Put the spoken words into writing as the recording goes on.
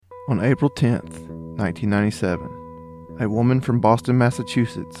On April 10th, 1997, a woman from Boston,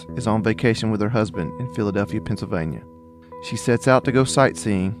 Massachusetts is on vacation with her husband in Philadelphia, Pennsylvania. She sets out to go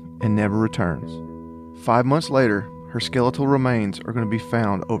sightseeing and never returns. 5 months later, her skeletal remains are going to be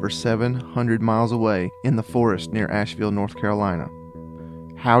found over 700 miles away in the forest near Asheville, North Carolina.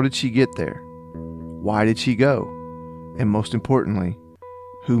 How did she get there? Why did she go? And most importantly,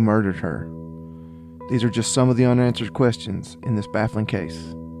 who murdered her? These are just some of the unanswered questions in this baffling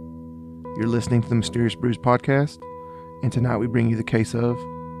case. You're listening to the Mysterious Brews podcast, and tonight we bring you the case of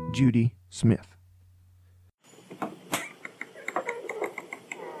Judy Smith.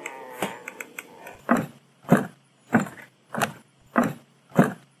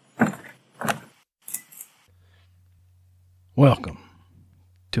 Welcome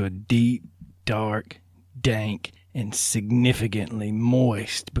to a deep, dark, dank, and significantly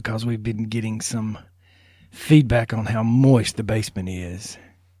moist, because we've been getting some feedback on how moist the basement is.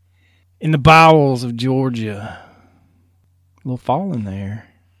 In the bowels of Georgia. A little fall in there.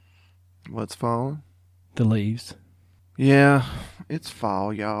 What's falling? The leaves. Yeah, it's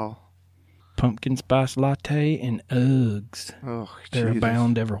fall, y'all. Pumpkin spice latte and Uggs. Oh, They're Jesus.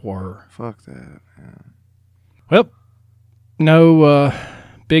 abound everywhere. Fuck that, man. Well, no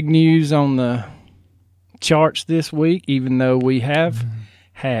big news on the charts this week, even though we have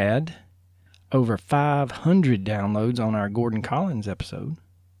had over 500 downloads on our Gordon Collins episode.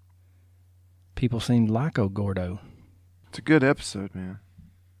 People seem to like old Gordo. It's a good episode, man.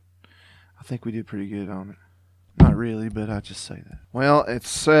 I think we did pretty good on it. Not really, but I just say that. Well, it's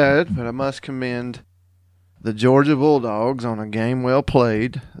sad, but I must commend the Georgia Bulldogs on a game well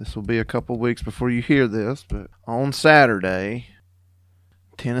played. This will be a couple weeks before you hear this, but on Saturday,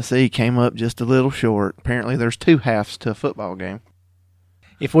 Tennessee came up just a little short. Apparently there's two halves to a football game.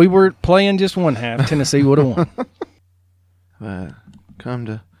 If we were playing just one half, Tennessee would have won. But come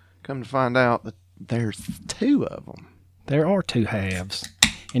to find out that there's two of them. There are two halves,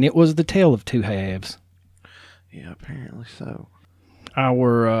 and it was the tale of two halves. Yeah, apparently so.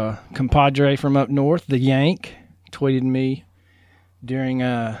 Our compadre from up north, the Yank, tweeted me during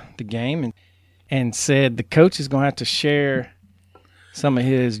the game and said the coach is going to have to share some of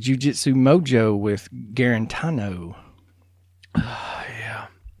his jiu-jitsu mojo with Garantano. Yeah,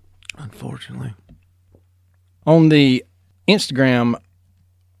 unfortunately. On the Instagram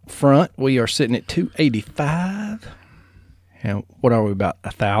front, we are sitting at 285. And what are we, about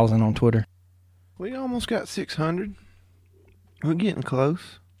 1,000 on Twitter? We almost got 600. We're getting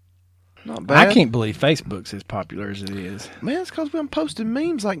close. Not bad. I can't believe Facebook's as popular as it is. Man, it's because we're posting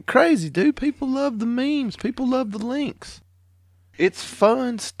memes like crazy, dude. People love the memes. People love the links. It's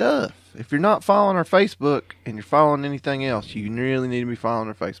fun stuff. If you're not following our Facebook and you're following anything else, you really need to be following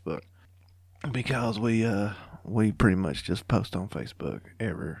our Facebook. Because we pretty much just post on Facebook.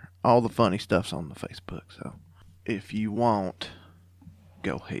 All the funny stuff's on the Facebook. So if you want,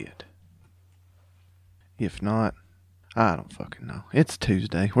 go ahead. If not, I don't fucking know. It's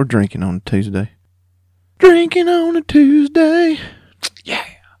Tuesday. We're drinking on a Tuesday. Drinking on a Tuesday. Yeah.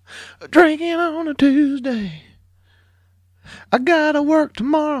 Drinking on a Tuesday. I gotta work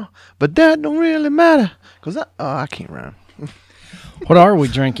tomorrow, but that don't really matter. I can't rhyme. What are we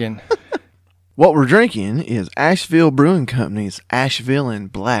drinking? What we're drinking is Asheville Brewing Company's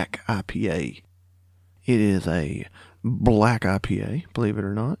Ashevillean Black IPA. It is a black IPA, believe it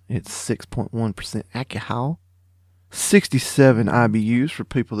or not. It's 6.1% alcohol. 67 IBUs for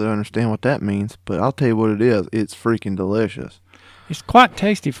people that understand what that means. But I'll tell you what it is. It's freaking delicious. It's quite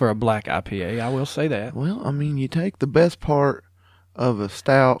tasty for a black IPA, I will say that. Well, I mean, you take the best part of a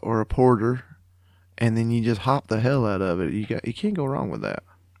stout or a porter, and then you just hop the hell out of it. You can't go wrong with that.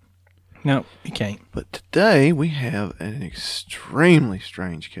 No, you can't. But today we have an extremely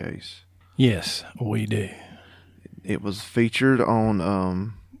strange case. Yes, we do. It was featured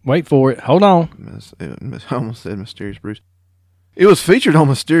on Wait for it. Hold on. I almost said Mysterious Brews. It was featured on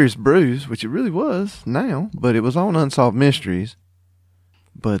Mysterious Brews, which it really was now, but it was on Unsolved Mysteries.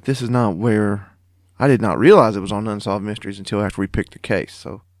 But this is not where... I did not realize it was on Unsolved Mysteries until after we picked the case,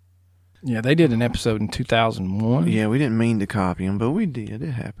 so... Yeah, they did an episode in 2001. Yeah, we didn't mean to copy them, but we did.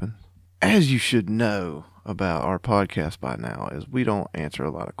 It happened. As you should know about our podcast by now, is we don't answer a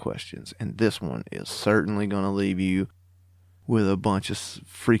lot of questions, and this one is certainly going to leave you with a bunch of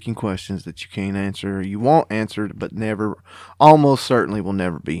freaking questions that you can't answer. You won't answer, but almost certainly will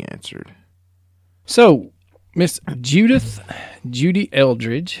never be answered. So, Miss Judy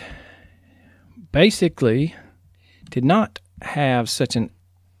Eldridge, basically did not have such an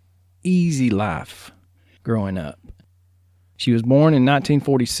easy life growing up. She was born in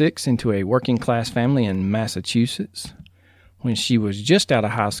 1946 into a working-class family in Massachusetts, When she was just out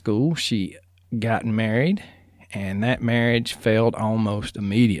of high school, she got married, and that marriage failed almost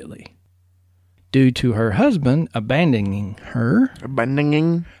immediately due to her husband abandoning her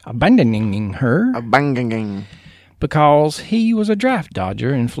because he was a draft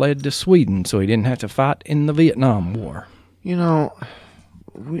dodger and fled to Sweden so he didn't have to fight in the Vietnam War. You know,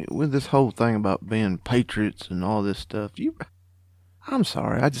 with this whole thing about being patriots and all this stuff, I'm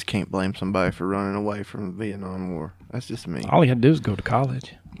sorry, I just can't blame somebody for running away from the Vietnam War. That's just me. All he had to do was go to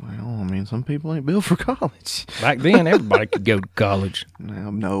college. Well, I mean, some people ain't built for college. Back then, everybody could go to college.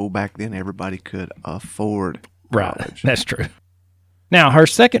 No, back then everybody could afford Right, college. that's true. Now, her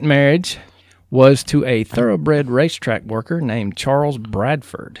second marriage was to a thoroughbred racetrack worker named Charles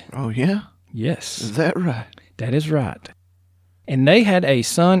Bradford. Oh, yeah? Yes. Is that right? That is right. And they had a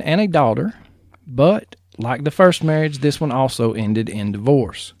son and a daughter, but like the first marriage, this one also ended in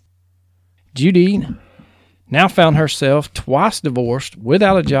divorce. Judy now found herself twice divorced,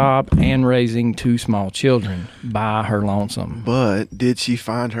 without a job, and raising two small children by her lonesome. But did she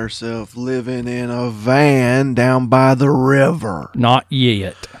find herself living in a van down by the river? Not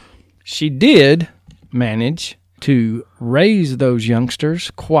yet. She did manage to raise those youngsters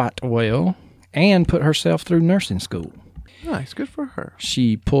quite well and put herself through nursing school. Nice, good for her.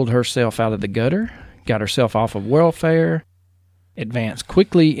 She pulled herself out of the gutter, got herself off of welfare, advanced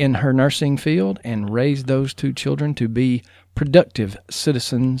quickly in her nursing field, and raised those two children to be productive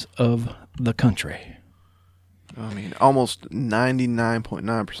citizens of the country. I mean, almost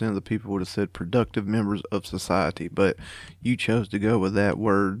 99.9% of the people would have said productive members of society, but you chose to go with that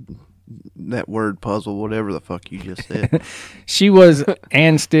word puzzle, whatever the fuck you just said. She was,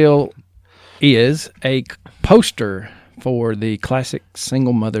 and still is, a poster for the classic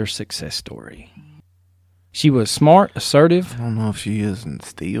single mother success story. She was smart, assertive. I don't know if she isn't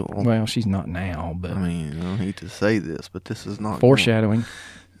still. Well, she's not now, but... I mean, I don't hate to say this, but this is not... Foreshadowing.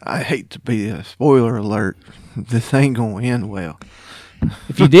 I hate to be a spoiler alert. This ain't going to end well.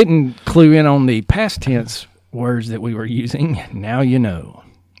 If you didn't clue in on the past tense words that we were using, now you know.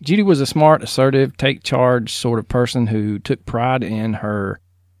 Judy was a smart, assertive, take charge sort of person who took pride in her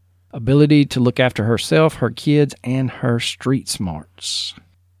ability to look after herself, her kids, and her street smarts.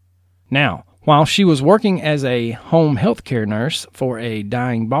 Now, while she was working as a home health care nurse for a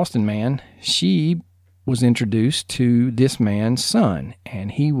dying Boston man, she was introduced to this man's son,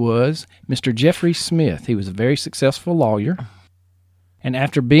 and he was Mr. Jeffrey Smith. He was a very successful lawyer, and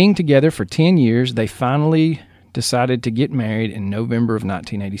after being together for 10 years, they finally decided to get married in November of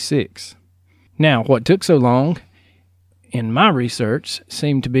 1986. Now, what took so long, in my research,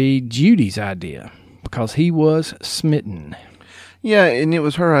 seemed to be Judy's idea, because he was smitten. Yeah, and it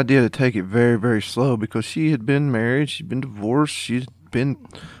was her idea to take it very, very slow because she had been married, she'd been divorced, she'd been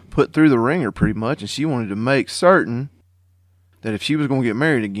put through the ringer pretty much, and she wanted to make certain that if she was going to get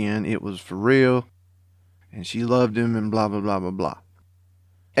married again, it was for real, and she loved him, and blah, blah, blah, blah, blah.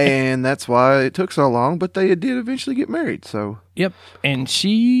 And that's why it took so long, but they did eventually get married, so... Yep, and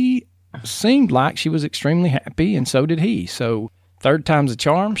she seemed like she was extremely happy, and so did he. So, third time's a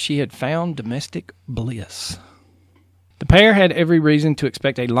charm, she had found domestic bliss. The pair had every reason to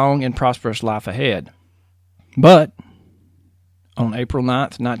expect a long and prosperous life ahead. But on April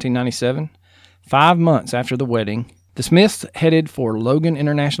 9th, 1997, 5 months after the wedding, the Smiths headed for Logan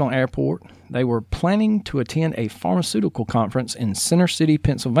International Airport. They were planning to attend a pharmaceutical conference in Center City,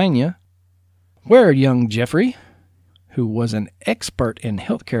 Pennsylvania, where young Jeffrey, who was an expert in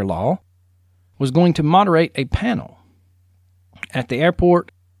healthcare law, was going to moderate a panel. At the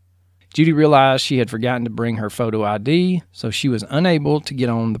airport, Judy realized she had forgotten to bring her photo ID, so she was unable to get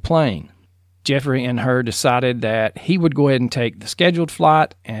on the plane. Jeffrey and her decided that he would go ahead and take the scheduled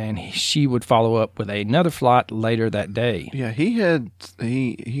flight, and she would follow up with another flight later that day. Yeah, he had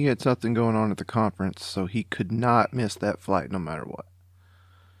something going on at the conference, so he could not miss that flight no matter what.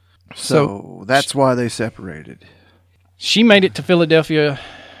 So that's why they separated. She made it to Philadelphia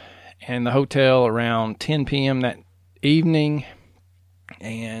and the hotel around 10 p.m. that evening,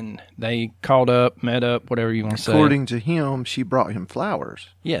 and they called up, met up, whatever you want to say. According to him, she brought him flowers.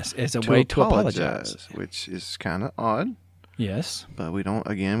 Yes, as a way to apologize. Which is kind of odd. Yes. But we don't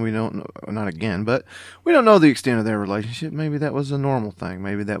know the extent of their relationship. Maybe that was a normal thing.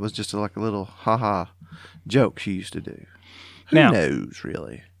 Maybe that was just like a little ha-ha joke she used to do. Who knows,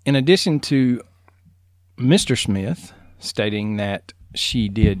 really? In addition to Mr. Smith stating that she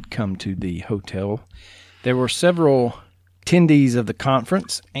did come to the hotel, there were several attendees of the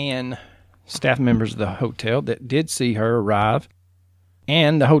conference and staff members of the hotel that did see her arrive,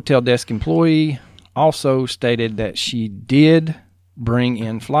 and the hotel desk employee also stated that she did bring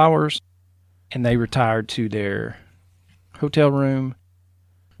in flowers, and they retired to hotel room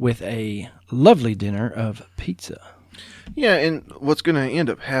with a lovely dinner of pizza. Yeah, and what's going to end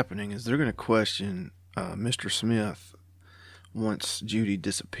up happening is they're going to question Mr. Smith once Judy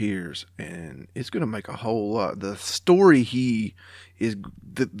disappears, and it's going to make a whole lot. The story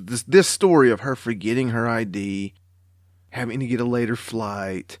this story of her forgetting her ID, having to get a later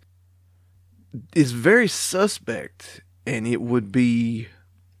flight, is very suspect, and it would be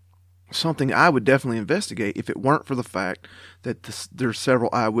something I would definitely investigate if it weren't for the fact that there's several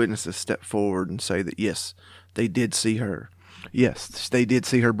eyewitnesses step forward and say that, yes, they did see her. Yes, they did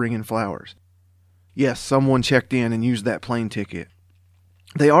see her bringing flowers. Yes, someone checked in and used that plane ticket.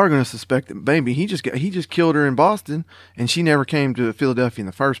 They are going to suspect that maybe he just killed her in Boston and she never came to Philadelphia in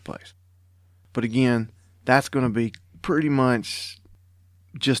the first place. But again, that's going to be pretty much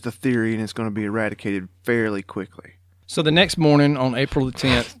just a theory, and it's going to be eradicated fairly quickly. So the next morning on April the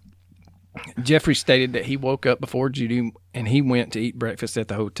 10th, Jeffrey stated that he woke up before Judy and he went to eat breakfast at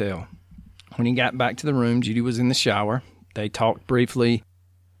the hotel. When he got back to the room, Judy was in the shower. They talked briefly,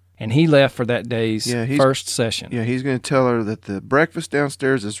 and he left for that day's first session. Yeah, he's going to tell her that the breakfast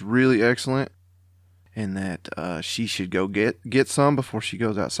downstairs is really excellent and that she should go get some before she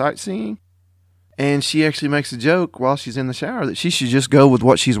goes out sightseeing. And she actually makes a joke while she's in the shower that she should just go with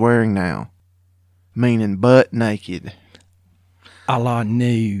what she's wearing now, meaning butt naked. A la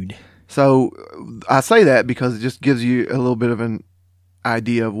nude. So I say that because it just gives you a little bit of an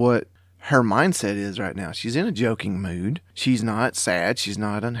idea of what her mindset is right now. She's in a joking mood. She's not sad. She's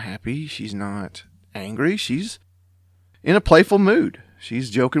not unhappy. She's not angry. She's in a playful mood. She's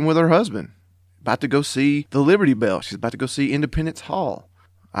joking with her husband. About to go see the Liberty Bell. She's about to go see Independence Hall.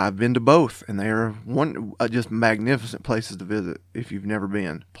 I've been to both, and they are just magnificent places to visit. If you've never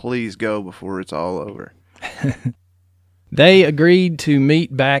been, please go before it's all over. They agreed to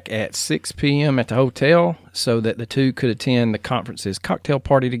meet back at 6 p.m. at the hotel so that the two could attend the conference's cocktail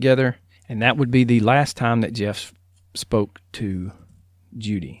party together, and that would be the last time that Jeff spoke to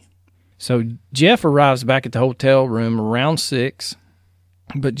Judy. So Jeff arrives back at the hotel room around 6,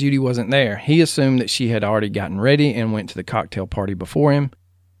 but Judy wasn't there. He assumed that she had already gotten ready and went to the cocktail party before him,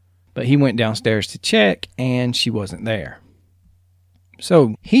 but he went downstairs to check, and she wasn't there.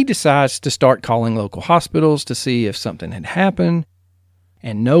 So he decides to start calling local hospitals to see if something had happened,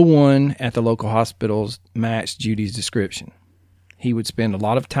 and no one at the local hospitals matched Judy's description. He would spend a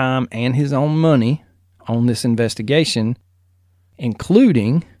lot of time and his own money on this investigation,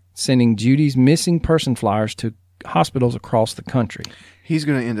 including sending Judy's missing person flyers to hospitals across the country. He's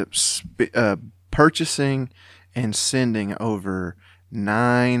going to end up purchasing and sending over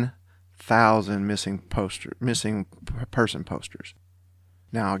 9,000 missing person posters.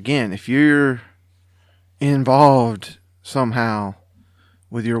 Now, again, if you're involved somehow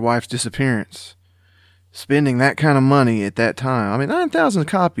with your wife's disappearance, spending that kind of money at that time, 9,000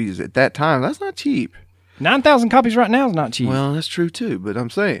 copies at that time, that's not cheap. 9,000 copies right now is not cheap. Well, that's true too, but I'm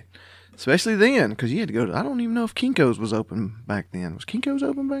saying, especially then, because you had to go to, I don't even know if Kinko's was open back then. Was Kinko's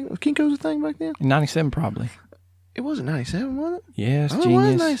open back then? Was Kinko's a thing back then? In 97, probably. It wasn't 97, was it? Yes, It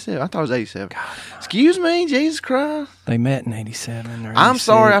genius. was 97. I thought it was 87. God, excuse me, Jesus Christ. They met in 87 or 86. I'm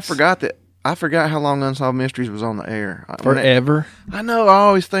sorry, I forgot that. I forgot how long Unsolved Mysteries was on the air. Forever. I know. I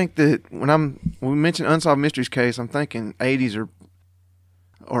always think that when we mention Unsolved Mysteries case, I'm thinking 80s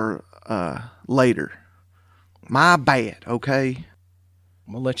or later. My bad. Okay.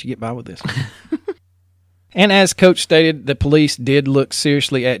 We'll let you get by with this one. And as Coach stated, the police did look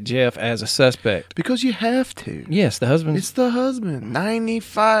seriously at Jeff as a suspect. Because you have to. Yes, the husband. It's the husband.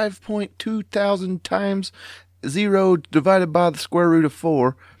 95.2 thousand times 0 divided by the square root of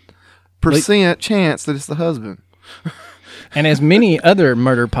 4% chance that it's the husband. And as many other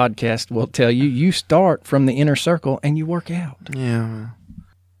murder podcasts will tell you, you start from the inner circle and you work out. Yeah.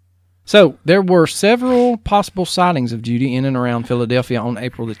 So there were several possible sightings of Judy in and around Philadelphia on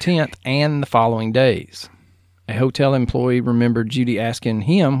April the 10th and the following days. A hotel employee remembered Judy asking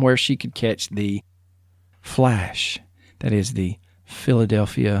him where she could catch the Flash. That is the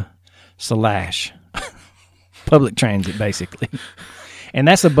Philadelphia Slash. Public transit, basically. And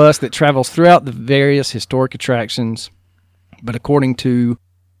that's a bus that travels throughout the various historic attractions. But according to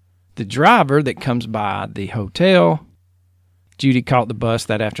the driver that comes by the hotel, Judy caught the bus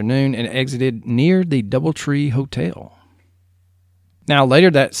that afternoon and exited near the Doubletree Hotel. Now, later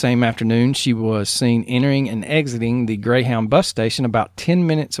that same afternoon, she was seen entering and exiting the Greyhound bus station about 10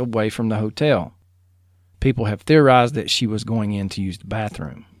 minutes away from the hotel. People have theorized that she was going in to use the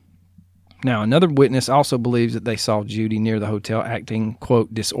bathroom. Now, another witness also believes that they saw Judy near the hotel acting,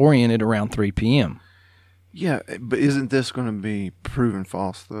 quote, disoriented around 3 p.m. Yeah, but isn't this going to be proven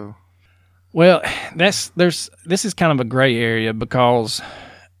false, though? Well, this is kind of a gray area because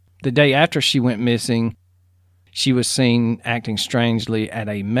the day after she went missing, she was seen acting strangely at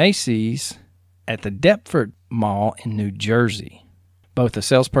a Macy's at the Deptford Mall in New Jersey. Both a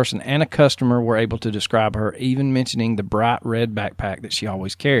salesperson and a customer were able to describe her, even mentioning the bright red backpack that she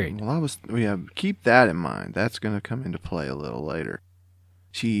always carried. Well, keep that in mind. That's going to come into play a little later.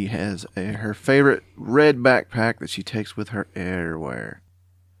 She has her favorite red backpack that she takes with her everywhere.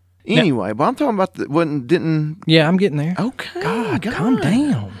 Anyway, but I'm talking about Yeah, I'm getting there. Okay. God, calm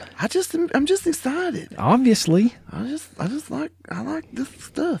down. I'm just excited. Obviously. I like this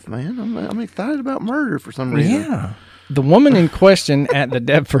stuff, man. I'm excited about murder for some reason. Yeah. The woman in question at the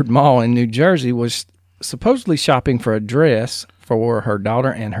Deptford Mall in New Jersey was supposedly shopping for a dress for her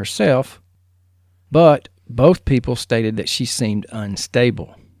daughter and herself, but both people stated that she seemed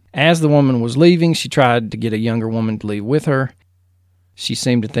unstable. As the woman was leaving, she tried to get a younger woman to leave with her. She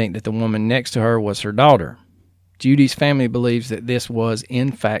seemed to think that the woman next to her was her daughter. Judy's family believes that this was,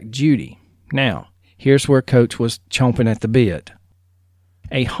 in fact, Judy. Now, here's where Coach was chomping at the bit.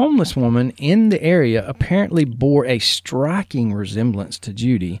 A homeless woman in the area apparently bore a striking resemblance to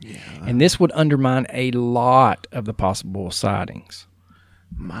Judy, and this would undermine a lot of the possible sightings.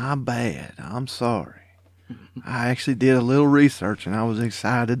 My bad. I'm sorry. I actually did a little research, and I was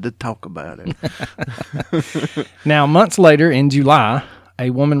excited to talk about it. Now, months later, in July, a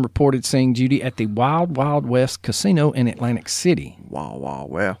woman reported seeing Judy at the Wild Wild West Casino in Atlantic City. Wild Wild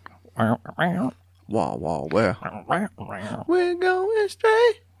West. Wild Wild West. We're going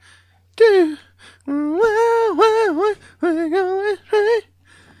straight to Wild Wild West. We're going straight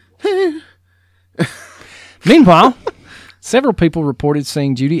to... Meanwhile, several people reported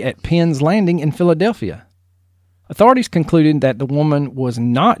seeing Judy at Penn's Landing in Philadelphia. Authorities concluded that the woman was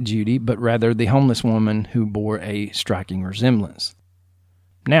not Judy, but rather the homeless woman who bore a striking resemblance.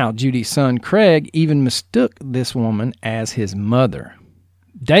 Now, Judy's son, Craig, even mistook this woman as his mother.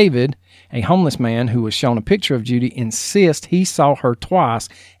 David, a homeless man who was shown a picture of Judy, insists he saw her twice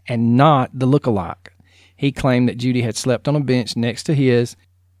and not the lookalike. He claimed that Judy had slept on a bench next to his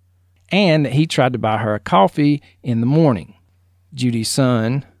and that he tried to buy her a coffee in the morning. Judy's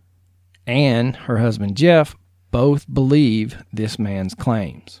son and her husband, Jeff, both believe this man's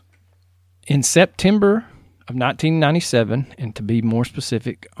claims. In September of 1997, and to be more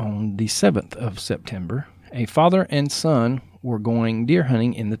specific, on the 7th of September, a father and son were going deer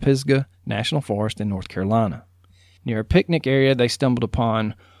hunting in the Pisgah National Forest in North Carolina. Near a picnic area, they stumbled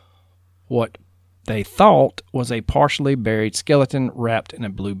upon what they thought was a partially buried skeleton wrapped in a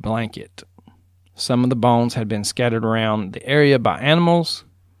blue blanket. Some of the bones had been scattered around the area by animals.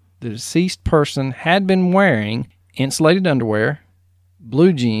 The deceased person had been wearing insulated underwear,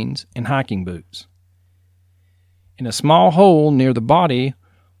 blue jeans, and hiking boots. In a small hole near the body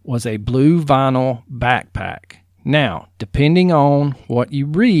was a blue vinyl backpack. Now, depending on what you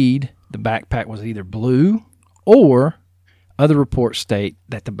read, the backpack was either blue or other reports state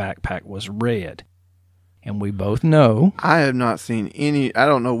that the backpack was red. And we both know... I have not seen any... I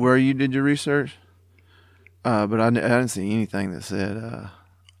don't know where you did your research, but I didn't see anything that said...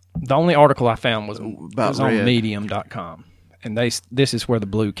 The only article I found was on Medium.com, and this is where the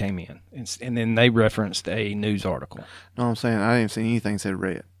blue came in, and then they referenced a news article. No, I'm saying I didn't see anything that said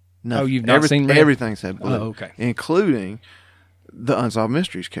red. Nothing. Oh, you've not seen red? Everything said blue. Oh, okay. Including the unsolved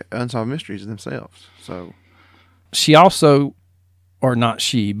mysteries themselves. So she also, or not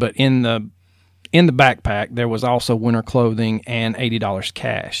she, but in the backpack there was also winter clothing and $80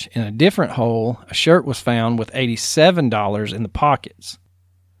 cash. In a different hole, a shirt was found with $87 in the pockets.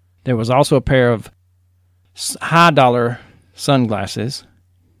 There was also a pair of high-dollar sunglasses,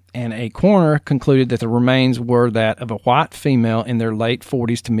 and a coroner concluded that the remains were that of a white female in their late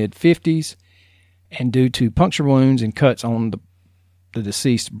 40s to mid-50s, and due to puncture wounds and cuts on the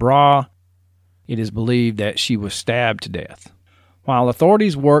deceased's bra, it is believed that she was stabbed to death. While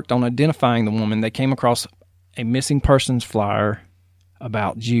authorities worked on identifying the woman, they came across a missing persons flyer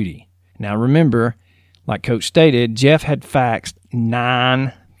about Judy. Now remember, like Coach stated, Jeff had faxed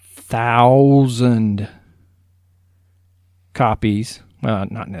 9,000 copies. Well,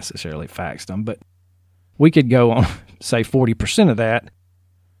 not necessarily faxed them, but we could go on, say 40% of that,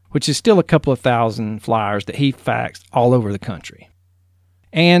 which is still a couple of thousand flyers that he faxed all over the country.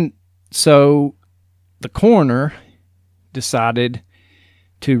 And so the coroner decided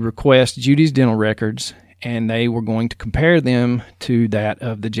to request Judy's dental records, and they were going to compare them to that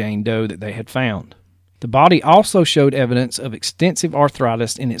of the Jane Doe that they had found. The body also showed evidence of extensive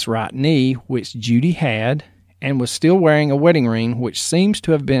arthritis in its right knee, which Judy had, and was still wearing a wedding ring, which seems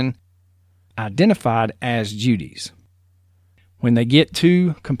to have been identified as Judy's. When they get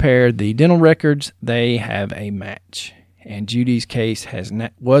to compare the dental records, they have a match, and Judy's case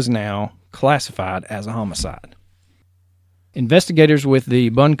was now classified as a homicide. Investigators with the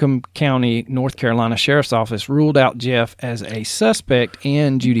Buncombe County, North Carolina Sheriff's Office ruled out Jeff as a suspect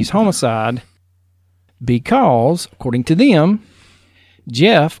in Judy's homicide because, according to them,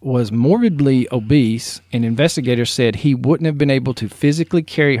 Jeff was morbidly obese, and investigators said he wouldn't have been able to physically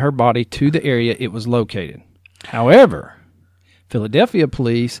carry her body to the area it was located. However, Philadelphia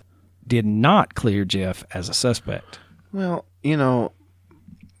police did not clear Jeff as a suspect. Well,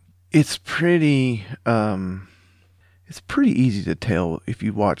 it's pretty easy to tell if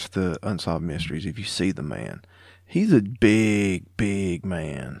you watch the Unsolved Mysteries, if you see the man. He's a big, big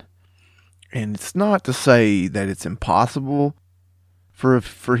man. And it's not to say that it's impossible for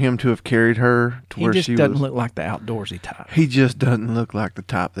him to have carried her to where she was. He just doesn't look like the outdoorsy type. He just doesn't look like the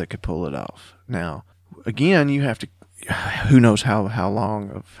type that could pull it off. Now, again, you have to, who knows how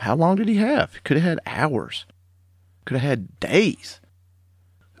long did he have? Could have had hours. Could have had days.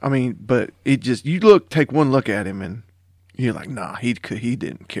 I mean, but it just, take one look at him and you're like, nah, he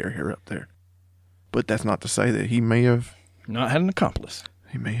didn't carry her up there. But that's not to say that he may have not had an accomplice.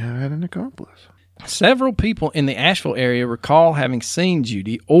 He may have had an accomplice. Several people in the Asheville area recall having seen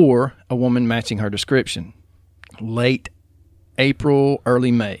Judy or a woman matching her description. Late April,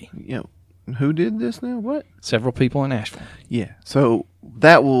 early May. Who did this now? What? Several people in Asheville. Yeah. So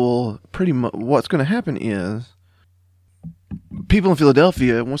that will pretty much, what's going to happen is people in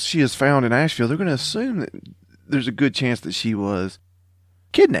Philadelphia, once she is found in Asheville, they're going to assume that there's a good chance that she was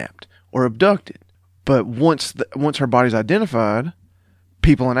kidnapped or abducted. But once her body's identified,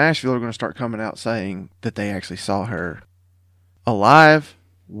 people in Asheville are going to start coming out saying that they actually saw her alive,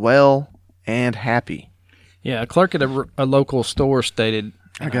 well, and happy. Yeah, a clerk at a local store stated...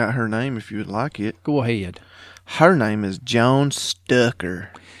 I got her name if you would like it. Go ahead. Her name is Joan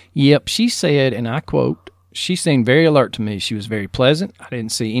Stucker. Yep, she said, and I quote, "She seemed very alert to me. She was very pleasant. I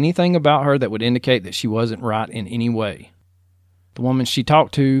didn't see anything about her that would indicate that she wasn't right in any way." The woman she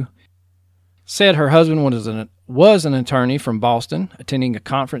talked to said her husband was an attorney from Boston, attending a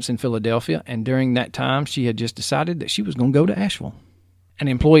conference in Philadelphia, and during that time she had just decided that she was going to go to Asheville. An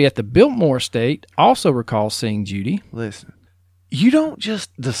employee at the Biltmore estate also recalls seeing Judy. Listen, you don't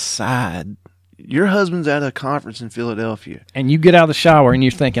just decide. Your husband's at a conference in Philadelphia. And you get out of the shower and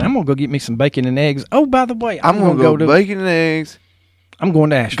you're thinking, I'm going to go get me some bacon and eggs. Oh, by the way, I'm going to go to bacon and eggs. I'm going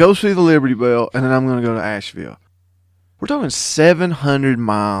to Asheville. Go see the Liberty Bell, and then I'm going to go to Asheville. We're talking 700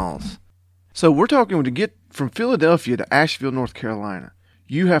 miles. So we're talking to get from Philadelphia to Asheville, North Carolina.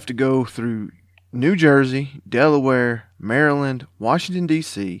 You have to go through New Jersey, Delaware, Maryland, Washington,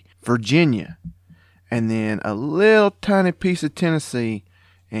 D.C., Virginia, and then a little tiny piece of Tennessee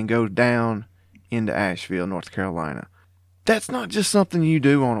and go down into Asheville, North Carolina. That's not just something you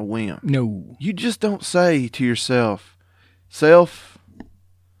do on a whim. No. You just don't say to yourself,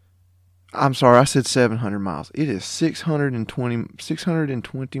 I'm sorry, I said 700 miles. It is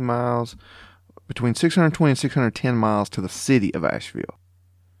 620 miles, between 620 and 610 miles to the city of Asheville.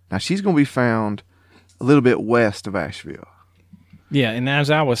 Now, she's going to be found a little bit west of Asheville. Yeah, and as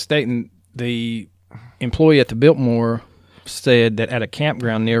I was stating, the employee at the Biltmore said that at a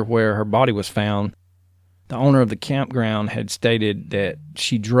campground near where her body was found, the owner of the campground had stated that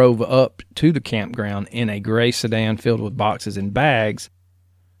she drove up to the campground in a gray sedan filled with boxes and bags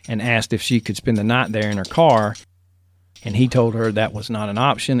and asked if she could spend the night there in her car, and he told her that was not an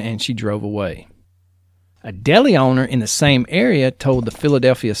option, and she drove away. A deli owner in the same area told the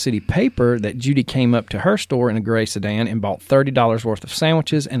Philadelphia City Paper that Judy came up to her store in a gray sedan and bought $30 worth of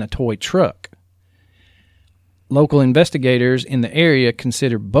sandwiches and a toy truck. Local investigators in the area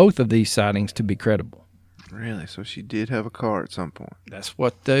consider both of these sightings to be credible. Really? So she did have a car at some point? That's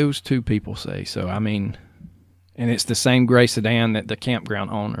what those two people say. So, I mean, and it's the same gray sedan that the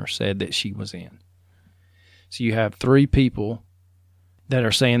campground owner said that she was in. So you have three people that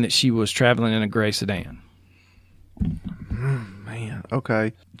are saying that she was traveling in a gray sedan. Man,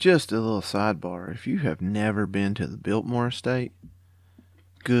 okay. Just a little sidebar. If you have never been to the Biltmore estate,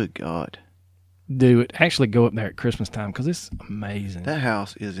 good God. Do it. Actually go up there at Christmas time because it's amazing. That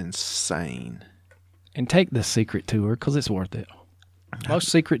house is insane. And take the secret tour because it's worth it. Most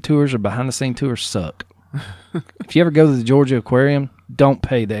secret tours or behind-the-scenes tours suck. If you ever go to the Georgia Aquarium, don't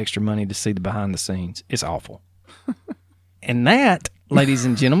pay the extra money to see the behind-the-scenes. It's awful. And that, ladies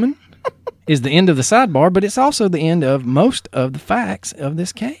and gentlemen, is the end of the sidebar, but it's also the end of most of the facts of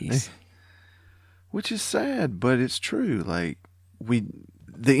this case. Which is sad, but it's true. Like,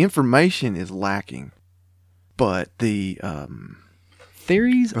 the information is lacking, but the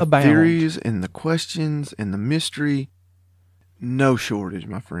theories abound. Theories and the questions and the mystery No shortage,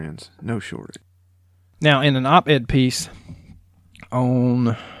 my friends. No shortage. Now, in an op-ed piece on,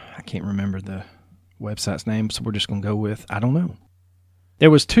 I can't remember the website's name, so we're just going to go with, I don't know. There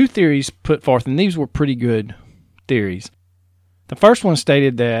was 2 theories put forth, and these were pretty good theories. The first one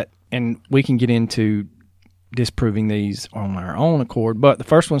stated that, and we can get into disproving these on our own accord, but the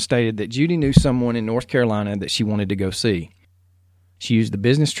first one stated that Judy knew someone in North Carolina that she wanted to go see. She used the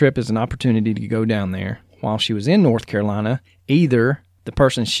business trip as an opportunity to go down there. While she was in North Carolina, either the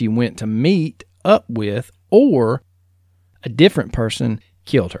person she went to meet up with or a different person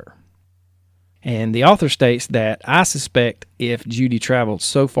killed her. And the author states that, I suspect if Judy traveled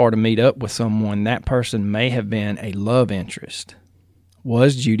so far to meet up with someone, that person may have been a love interest.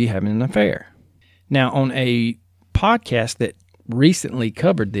 Was Judy having an affair? Now, on a podcast that recently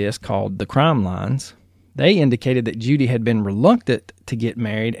covered this called The Crime Lines, they indicated that Judy had been reluctant to get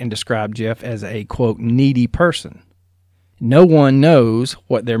married and described Jeff as a, quote, needy person. No one knows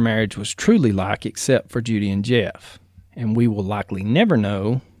what their marriage was truly like except for Judy and Jeff, and we will likely never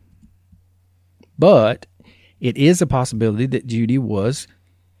know. But it is a possibility that Judy was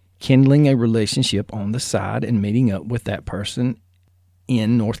kindling a relationship on the side and meeting up with that person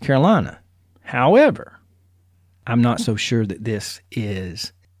in North Carolina. However, I'm not so sure that this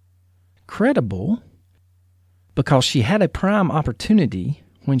is credible because she had a prime opportunity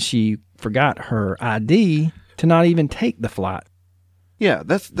when she forgot her ID to not even take the flight. Yeah,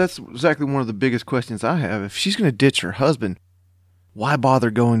 that's exactly one of the biggest questions I have. If she's going to ditch her husband, why bother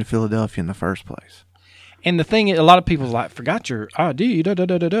going to Philadelphia in the first place? And the thing is, a lot of people's like, forgot your ID,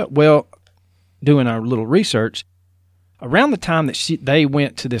 Well, doing our little research, around the time that they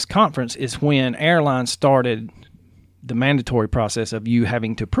went to this conference is when airlines started the mandatory process of you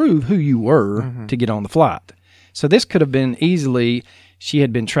having to prove who you were to get on the flight. So this could have been easily, she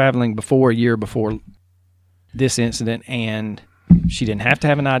had been traveling a year before this incident, and she didn't have to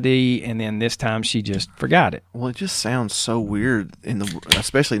have an ID, and then this time she just forgot it. Well, it just sounds so weird,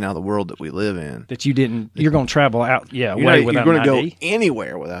 especially now the world that we live in. That you're going to travel out, away without an ID. You're going to go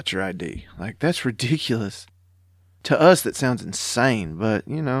anywhere without your ID. Like, that's ridiculous. To us, that sounds insane, but,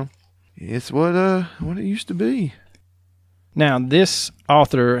 it's what it used to be. Now, this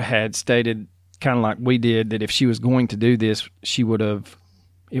author had stated, kind of like we did, that if she was going to do this, it would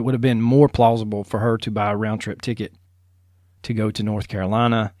have been more plausible for her to buy a round-trip ticket to go to North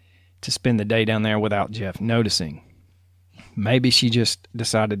Carolina to spend the day down there without Jeff noticing. Maybe she just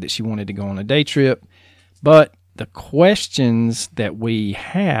decided that she wanted to go on a day trip, but the questions that we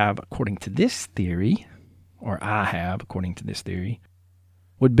have, according to this theory, or I have, according to this theory,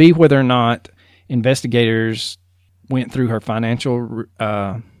 would be whether or not investigators went through her financial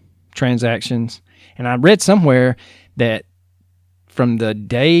transactions. And I read somewhere that from the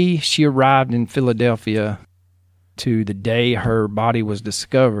day she arrived in Philadelphia to the day her body was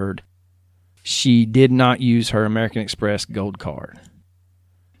discovered, she did not use her American Express gold card.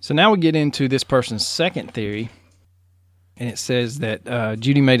 So now we get into this person's second theory, and it says that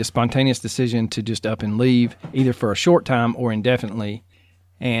Judy made a spontaneous decision to just up and leave, either for a short time or indefinitely.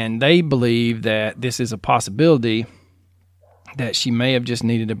 And they believe that this is a possibility that she may have just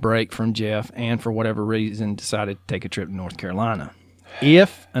needed a break from Jeff and for whatever reason decided to take a trip to North Carolina.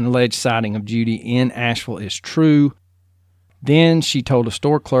 If an alleged sighting of Judy in Asheville is true, then she told a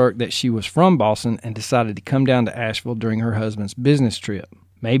store clerk that she was from Boston and decided to come down to Asheville during her husband's business trip.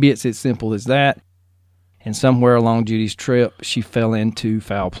 Maybe it's as simple as that, and somewhere along Judy's trip, she fell into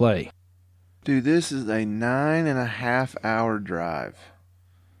foul play. Dude, this is a 9.5-hour drive.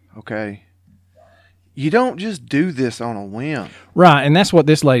 Okay? You don't just do this on a whim. Right, and that's what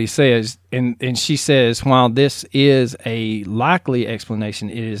this lady says. And she says, while this is a likely explanation,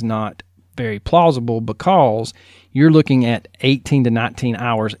 it is not very plausible because you're looking at 18 to 19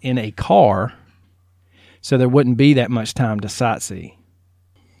 hours in a car, so there wouldn't be that much time to sightsee.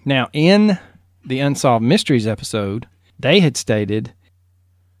 Now, in the Unsolved Mysteries episode, they had stated,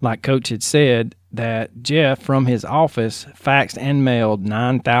 like Coach had said, that Jeff, from his office, faxed and mailed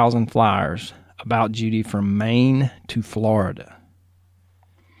 9,000 flyers about Judy from Maine to Florida.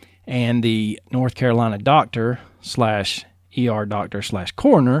 And the North Carolina doctor / ER doctor /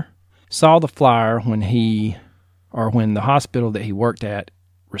 coroner saw the flyer when the hospital that he worked at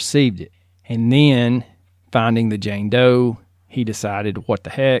received it. And then, finding the Jane Doe, he decided, what the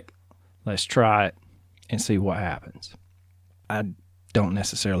heck, let's try it and see what happens. I don't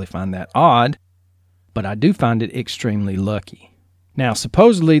necessarily find that odd, but I do find it extremely lucky. Now,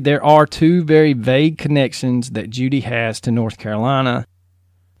 supposedly there are 2 very vague connections that Judy has to North Carolina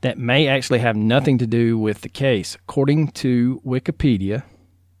that may actually have nothing to do with the case. According to Wikipedia.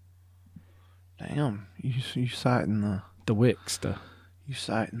 Damn, you citing the Wicks. You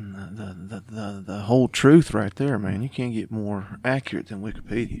citing the whole truth right there, man. You can't get more accurate than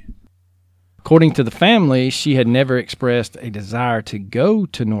Wikipedia. According to the family, she had never expressed a desire to go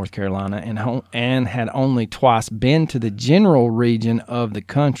to North Carolina and had only twice been to the general region of the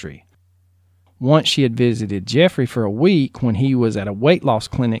country. Once she had visited Jeffrey for a week when he was at a weight loss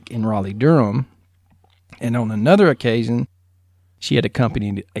clinic in Raleigh-Durham, and on another occasion, she had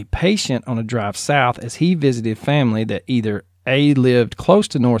accompanied a patient on a drive south as he visited family that either A, lived close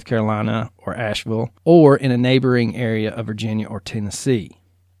to North Carolina or Asheville, or in a neighboring area of Virginia or Tennessee.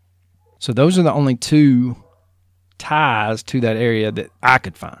 So those are the only two ties to that area that I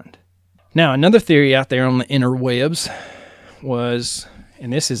could find. Now, another theory out there on the interwebs was,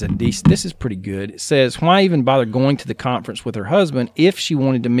 and this is pretty good. It says, why even bother going to the conference with her husband if she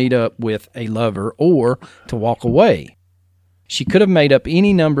wanted to meet up with a lover or to walk away? She could have made up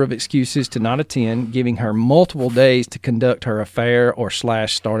any number of excuses to not attend, giving her multiple days to conduct her affair or /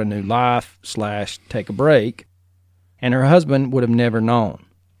 start a new life / take a break, and her husband would have never known.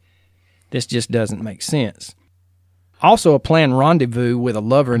 This just doesn't make sense. Also, a planned rendezvous with a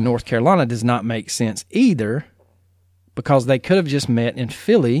lover in North Carolina does not make sense either, because they could have just met in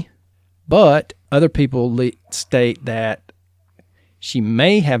Philly, but other people state that she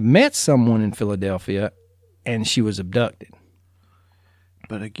may have met someone in Philadelphia and she was abducted.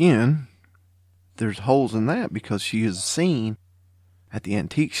 But again, there's holes in that because she is seen at the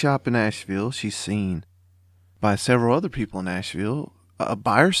antique shop in Asheville. She's seen by several other people in Asheville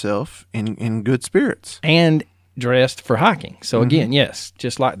by herself in good spirits. And dressed for hiking. So again, yes,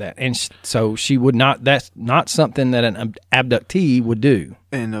 just like that. And so she would not, that's not something that an abductee would do.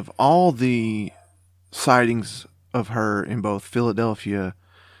 And of all the sightings of her in both Philadelphia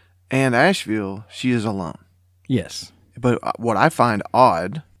and Asheville, she is alone. Yes. But what I find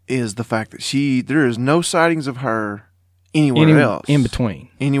odd is the fact that there is no sightings of her anywhere else. In between.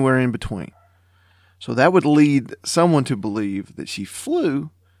 Anywhere in between. So that would lead someone to believe that she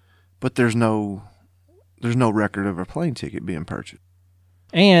flew, but there's no record of a plane ticket being purchased.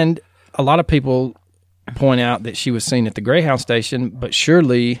 And a lot of people point out that she was seen at the Greyhound station, but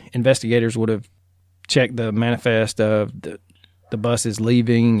surely investigators would have checked the manifest of the buses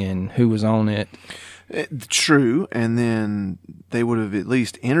leaving and who was on it. True, and then they would have at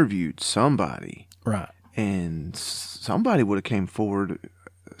least interviewed somebody. Right. And somebody would have came forward.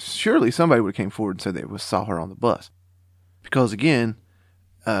 Surely somebody would have came forward and said they saw her on the bus. Because again,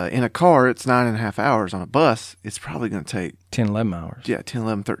 in a car, it's 9.5 hours. On a bus, it's probably going to take 10, 11 hours. Yeah, 10,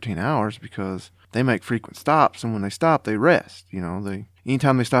 11, 13 hours because they make frequent stops, and when they stop, they rest. You know,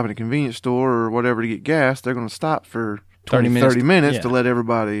 anytime they stop at a convenience store or whatever to get gas, they're going to stop for 30 minutes to let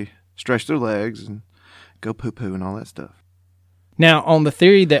everybody stretch their legs and go poo-poo and all that stuff. Now, on the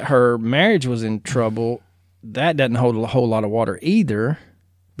theory that her marriage was in trouble, that doesn't hold a whole lot of water either,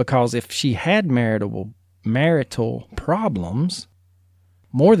 because if she had marital problems,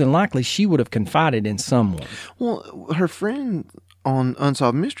 more than likely she would have confided in someone. Well, her friend on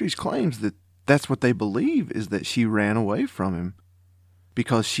Unsolved Mysteries claims that that's what they believe, is that she ran away from him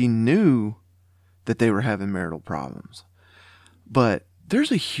because she knew that they were having marital problems. But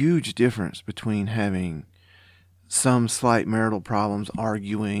there's a huge difference between having some slight marital problems,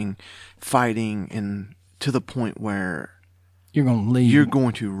 arguing, fighting, and to the point where you're going to leave. You're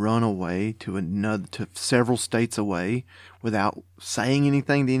going to run away to several states away without saying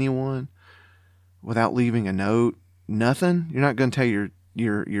anything to anyone, without leaving a note, nothing. You're not going to tell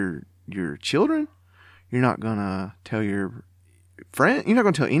your children. You're not going to tell your friend. You're not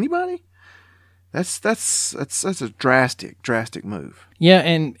going to tell anybody. That's a drastic move. Yeah,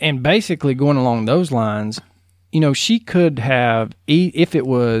 and basically going along those lines, you know, she could have, if it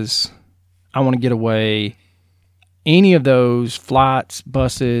was, I want to get away, any of those flights,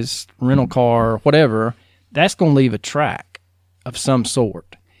 buses, rental car, whatever, that's going to leave a track of some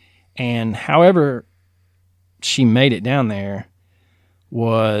sort. And however she made it down there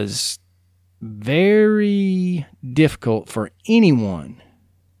was very difficult for anyone,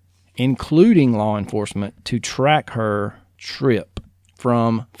 including law enforcement, to track her trip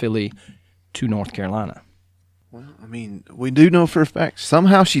from Philly to North Carolina. Well, I mean, we do know for a fact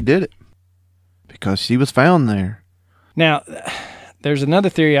somehow she did it because she was found there. Now, there's another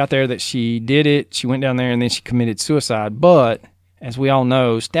theory out there that she did it, she went down there, and then she committed suicide. But, as we all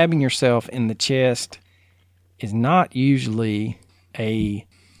know, stabbing yourself in the chest is not usually a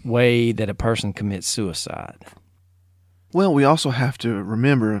way that a person commits suicide. Well, we also have to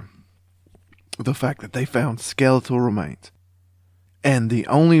remember the fact that they found skeletal remains. And the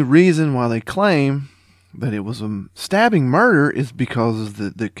only reason why they claim But it was a stabbing murder is because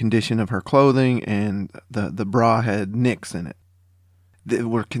of the condition of her clothing, and the bra had nicks in it that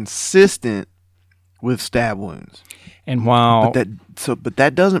were consistent with stab wounds. And while but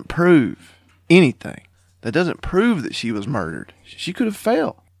that doesn't prove anything. That doesn't prove that she was murdered. She could have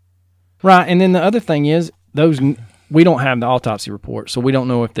failed. Right, and then the other thing is we don't have the autopsy report, so we don't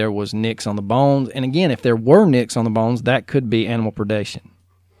know if there was nicks on the bones. And again, if there were nicks on the bones, that could be animal predation.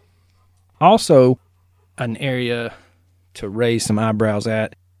 Also, an area to raise some eyebrows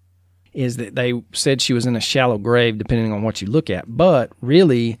at is that they said she was in a shallow grave, depending on what you look at. But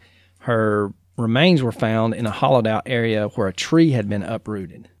really, her remains were found in a hollowed out area where a tree had been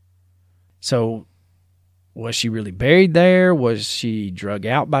uprooted. So, was she really buried there? Was she drug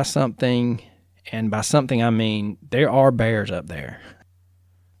out by something? And by something, I mean, there are bears up there.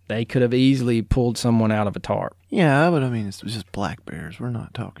 They could have easily pulled someone out of a tarp. Yeah, but I mean, it's just black bears. We're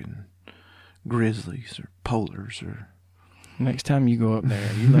not talking grizzlies or polars or... Next time you go up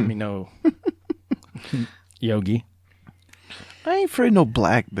there, you let me know, Yogi. I ain't afraid of no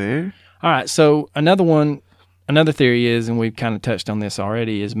black bear. All right, so another theory is, and we've kind of touched on this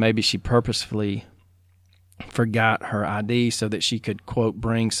already, is maybe she purposefully forgot her ID so that she could, quote,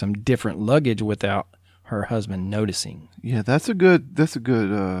 bring some different luggage without her husband noticing. Yeah, that's a good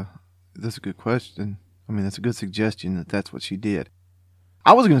question. I mean, that's a good suggestion that that's what she did.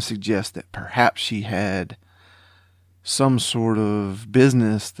 I was going to suggest that perhaps she had some sort of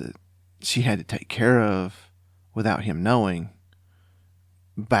business that she had to take care of without him knowing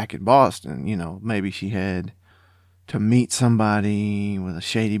back in Boston. You know, maybe she had to meet somebody with a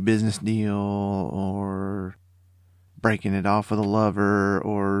shady business deal, or breaking it off with a lover,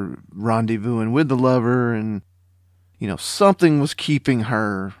 or rendezvousing with the lover, and, you know, something was keeping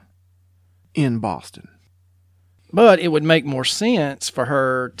her in Boston. But it would make more sense for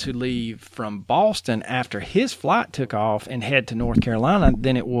her to leave from Boston after his flight took off and head to North Carolina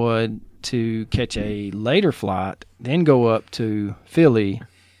than it would to catch a later flight, then go up to Philly,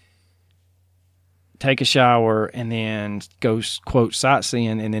 take a shower, and then go, quote,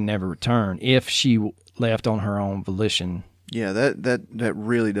 sightseeing, and then never return if she left on her own volition. Yeah, that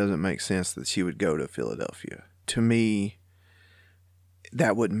really doesn't make sense that she would go to Philadelphia. To me,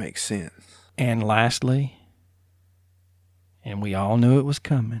 that wouldn't make sense. And lastly, and we all knew it was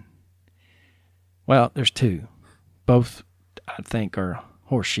coming. Well, there's two. Both, I think, are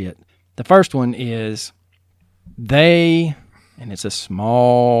horseshit. The first one is they, and it's a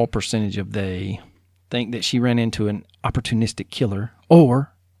small percentage of they, think that she ran into an opportunistic killer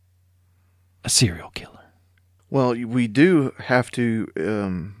or a serial killer. Well, we do have to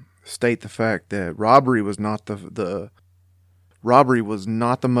state the fact that robbery was not the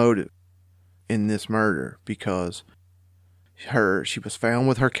motive in this murder, because she was found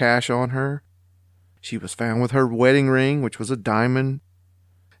with her cash on her. She was found with her wedding ring, which was a diamond.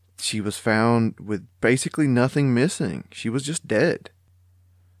 She was found with basically nothing missing. She was just dead.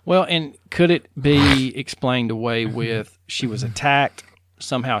 Well, and could it be explained away with she was attacked,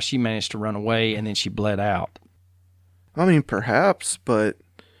 somehow she managed to run away, and then she bled out? I mean, perhaps, but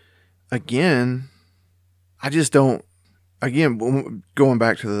again, I just don't... Again, going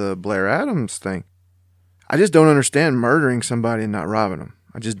back to the Blair Adams thing, I just don't understand murdering somebody and not robbing them.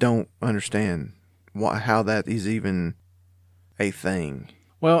 I just don't understand how that is even a thing.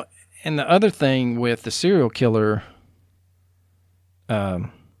 Well, and the other thing with the serial killer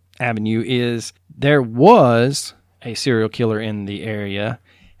avenue is there was a serial killer in the area,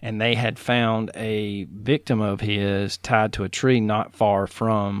 and they had found a victim of his tied to a tree not far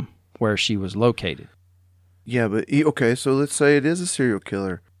from where she was located. Yeah, but okay, so let's say it is a serial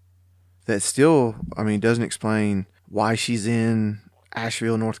killer. That still, I mean, doesn't explain why she's in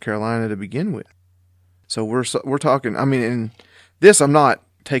Asheville, North Carolina to begin with. So we're talking, I mean, and this I'm not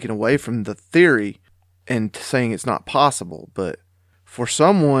taking away from the theory and saying it's not possible, but for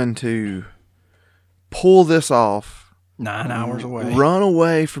someone to pull this off, 9 hours away, run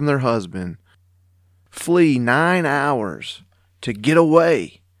away from their husband, flee 9 hours to get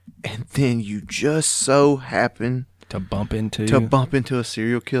away, and then you just so happen to bump into a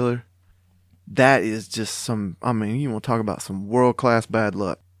serial killer. That is just some, I mean, you want to talk about some world-class bad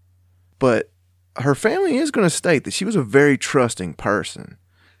luck. But her family is going to state that she was a very trusting person.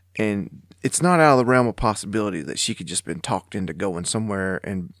 And it's not out of the realm of possibility that she could just been talked into going somewhere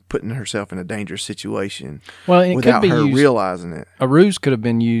and putting herself in a dangerous situation without her realizing it. A ruse could have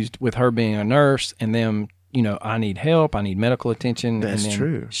been used with her being a nurse and them, you know, I need help, I need medical attention. That's and then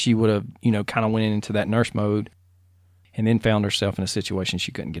true. She would have, you know, kind of went into that nurse mode and then found herself in a situation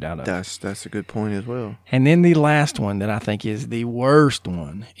she couldn't get out of. That's a good point as well. And then the last one that I think is the worst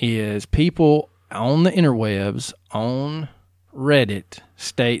one is people on the interwebs, on Reddit,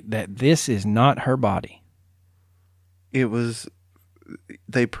 state that this is not her body. It was.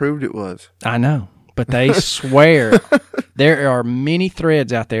 They proved it was. I know, but they swear. There are many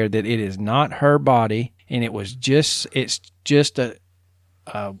threads out there that it is not her body, and it's just a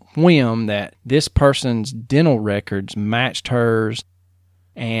whim that this person's dental records matched hers,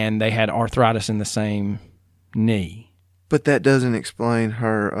 and they had arthritis in the same knee. But that doesn't explain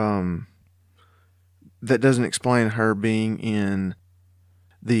her. That doesn't explain her being in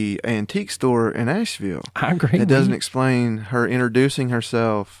the antique store in Asheville. I agree. That doesn't explain her introducing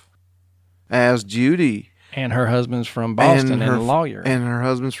herself as Judy. And her husband's from Boston and a lawyer. And her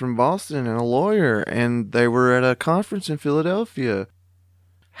husband's from Boston and a lawyer. And they were at a conference in Philadelphia.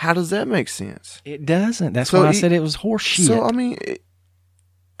 How does that make sense? It doesn't. That's why I said it was horseshit. So, I mean,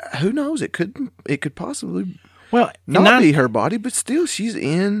 who knows? It could possibly not be her body, but still, she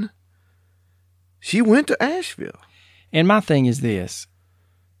went to Asheville. And my thing is this.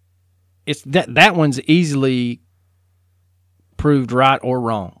 It's that one's easily proved right or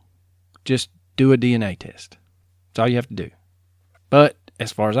wrong. Just do a DNA test. That's all you have to do. But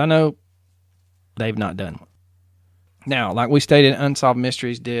as far as I know, they've not done one. Now, like we stated, Unsolved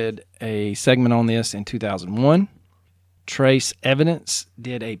Mysteries did a segment on this in 2001. Trace Evidence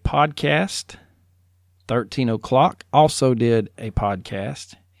did a podcast. 13 O'Clock also did a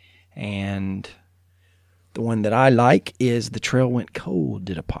podcast. And the one that I like is The Trail Went Cold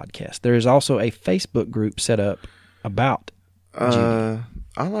did a podcast. There is also a Facebook group set up about Judy.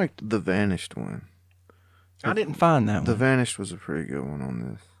 I liked The Vanished one. I didn't find that The one. Vanished was a pretty good one on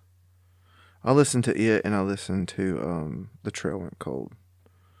this. I listened to it, and I listened to The Trail Went Cold.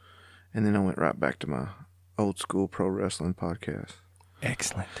 And then I went right back to my old school pro wrestling podcast.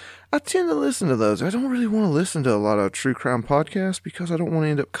 Excellent. I tend to listen to those. I don't really want to listen to a lot of true crime podcasts because I don't want to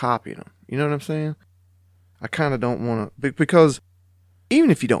end up copying them. You know what I'm saying? I kind of don't want to, because even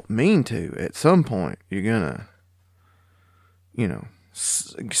if you don't mean to, at some point, you're going to,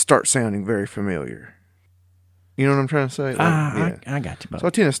 start sounding very familiar. You know what I'm trying to say? I got you, buddy. So I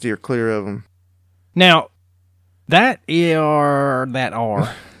tend to steer clear of them. Now,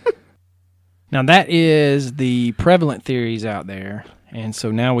 Now, that is the prevalent theories out there. And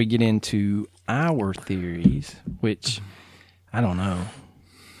so now we get into our theories, which I don't know.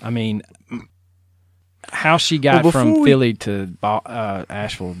 I mean, how she got from Philly to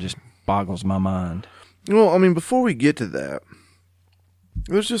Asheville just boggles my mind. Well, I mean, before we get to that,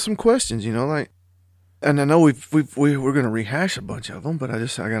 there's just some questions, and I know we're going to rehash a bunch of them, but I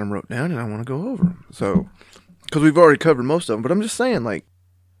got them wrote down and I want to go over them. So, because we've already covered most of them, but I'm just saying,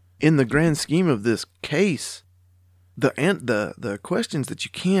 in the grand scheme of this case, the questions that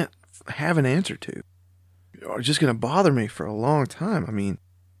you can't have an answer to are just going to bother me for a long time. I mean,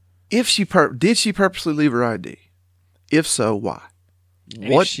 did she purposely leave her ID? If so, why?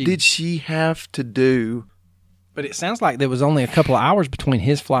 What did she have to do? But it sounds like there was only a couple of hours between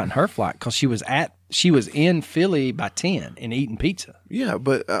his flight and her flight because she was in Philly by 10 and eating pizza. Yeah,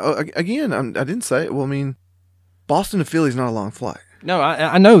 but again, I didn't say it. Well, I mean, Boston to Philly is not a long flight. No,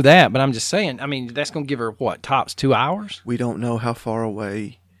 I know that, but I'm just saying. I mean, that's going to give her what, tops 2 hours? We don't know how far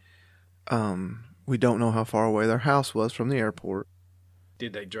away. We don't know how far away their house was from the airport.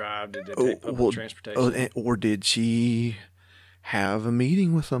 Did they drive? Did they take public transportation? Or did she have a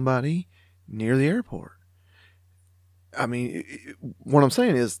meeting with somebody near the airport? I mean, what I'm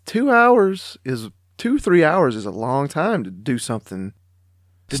saying is 2 hours is 2-3 hours is a long time to do something.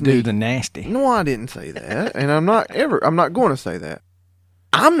 To do the nasty. No, I didn't say that, and I'm not going to say that.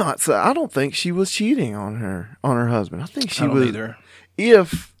 I don't think she was cheating on her husband. I think she was. Either.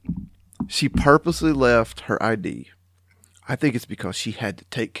 If she purposely left her ID, I think it's because she had to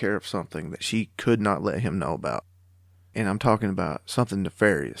take care of something that she could not let him know about. And I'm talking about something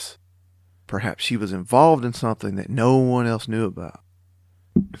nefarious. Perhaps she was involved in something that no one else knew about.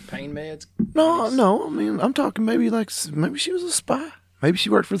 Pain meds? No. I mean, I'm talking maybe she was a spy. Maybe she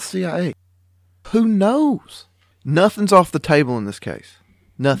worked for the CIA. Who knows? Nothing's off the table in this case.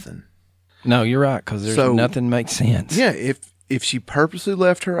 Nothing. No, you're right, because nothing makes sense. Yeah, if she purposely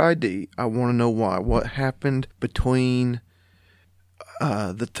left her ID, I want to know why. What happened between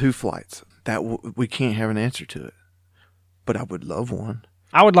the two flights? That we can't have an answer to it. But I would love one.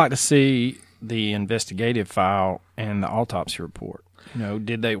 I would like to see the investigative file and the autopsy report.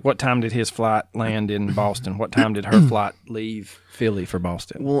 What time did his flight land in Boston? What time did her flight leave Philly for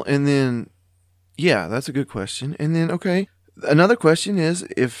Boston? Well, and then, yeah, that's a good question. And then, okay, another question is,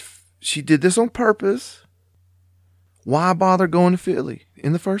 if she did this on purpose, why bother going to Philly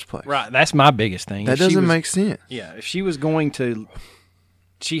in the first place? Right, that's my biggest thing. That doesn't make sense. Yeah, if she was going to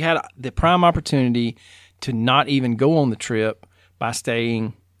She had the prime opportunity to not even go on the trip by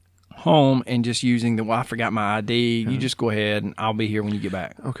staying home and just using the, well, I forgot my ID. You just go ahead and I'll be here when you get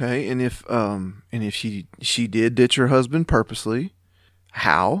back. Okay, and if she did ditch her husband purposely,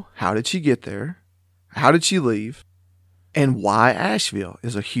 how did she get there? How did she leave? And why Asheville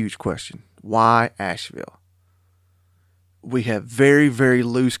is a huge question. Why Asheville? We have very, very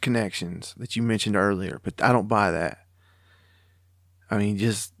loose connections that you mentioned earlier, but I don't buy that. I mean,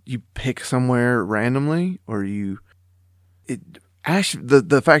 just you pick somewhere randomly, or the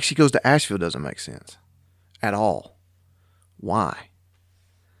fact she goes to Asheville doesn't make sense at all. Why?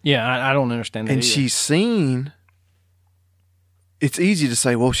 Yeah, I don't understand that And either. she's seen. It's easy to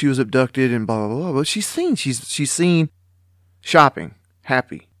say, well, she was abducted and blah blah blah, but she's seen shopping,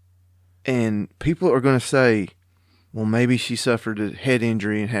 happy, and people are going to say, well, maybe she suffered a head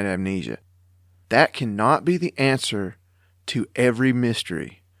injury and had amnesia. That cannot be the answer to every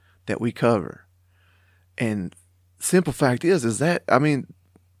mystery that we cover. And simple fact is that, I mean,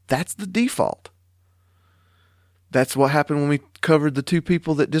 that's the default. That's what happened when we covered the two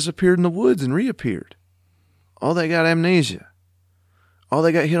people that disappeared in the woods and reappeared. Oh, they got amnesia. Oh,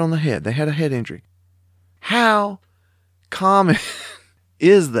 they got hit on the head. They had a head injury. How common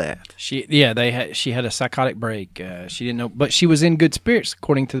is that? She had a psychotic break. She didn't know, but she was in good spirits,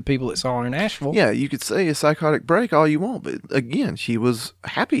 according to the people that saw her in Asheville. Yeah, you could say a psychotic break all you want, but again, she was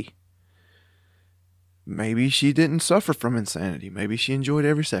happy. Maybe she didn't suffer from insanity. Maybe she enjoyed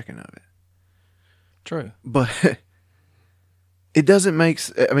every second of it. True. But it doesn't make...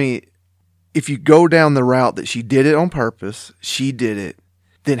 I mean, if you go down the route that she did it on purpose, she did it,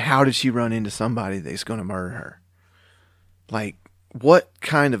 then how did she run into somebody that's going to murder her? Like, what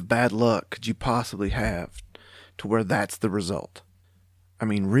kind of bad luck could you possibly have to where that's the result? I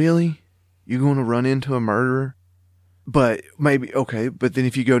mean, really? You're going to run into a murderer? But maybe, okay, but then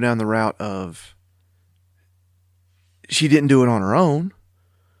if you go down the route of she didn't do it on her own,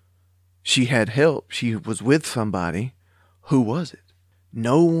 she had help, she was with somebody, who was it?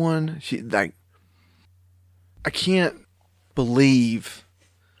 No one, I can't believe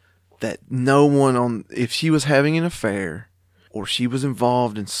that no one if she was having an affair or she was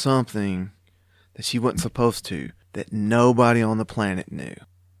involved in something that she wasn't supposed to, that nobody on the planet knew,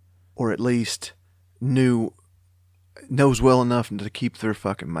 or at least knows well enough to keep their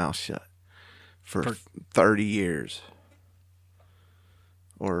fucking mouth shut for 30 years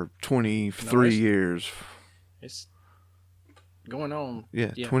or 23 years. It's going on.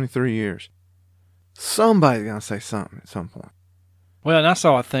 Yeah, 23 years. Somebody's going to say something at some point. Well, and I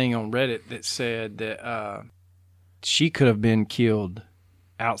saw a thing on Reddit that said that she could have been killed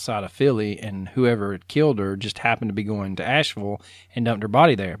outside of Philly, and whoever had killed her just happened to be going to Asheville and dumped her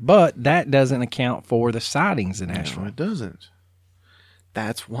body there. But that doesn't account for the sightings in Asheville. No, it doesn't.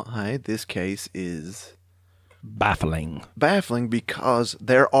 That's why this case is baffling, because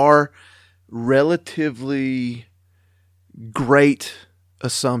there are relatively great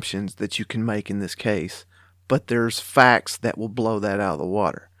assumptions that you can make in this case, but there's facts that will blow that out of the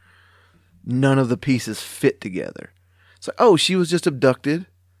water. None of the pieces fit together. It's like, oh, she was just abducted.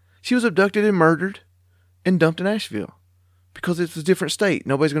 She was abducted and murdered and dumped in Asheville because it's a different state.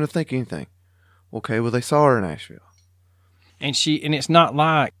 Nobody's going to think anything. Okay, well, they saw her in Asheville. And it's not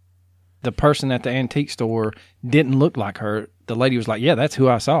like the person at the antique store didn't look like her. The lady was like, yeah, that's who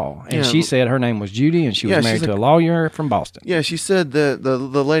I saw. And she said her name was Judy, and she was married to a lawyer from Boston. Yeah, she said that the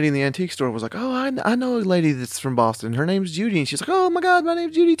lady in the antique store was like, oh, I know a lady that's from Boston. Her name's Judy. And she's like, oh, my God, my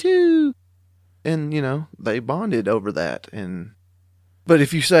name's Judy, too. And, they bonded over that. But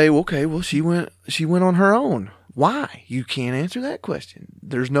if you say, okay, well, she went on her own. Why? You can't answer that question.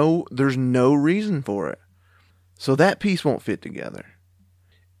 There's no reason for it. So that piece won't fit together.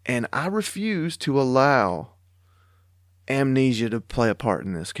 And I refuse to allow amnesia to play a part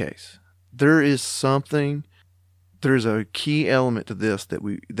in this case. There's a key element to this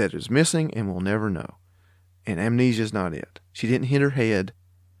that is missing and we'll never know. And amnesia is not it. She didn't hit her head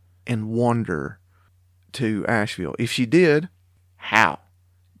and wander to Asheville. If she did, how?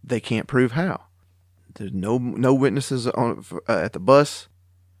 They can't prove how. There's no witnesses at the bus.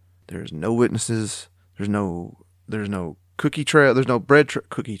 There's no witnesses. There's no cookie trail. There's no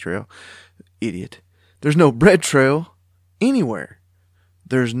cookie trail. Idiot. There's no bread trail anywhere.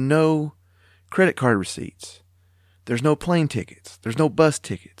 There's no credit card receipts. There's no plane tickets. There's no bus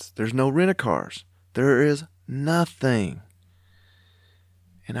tickets. There's no rent-a-cars. There is nothing.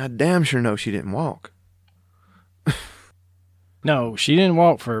 And I damn sure know she didn't walk. No, she didn't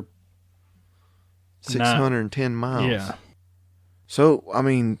walk for 610 miles. Yeah. So, I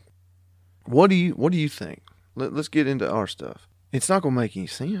mean, what do you think? Let's get into our stuff. It's not going to make any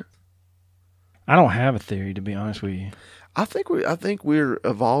sense. I don't have a theory, to be honest with you. I think we're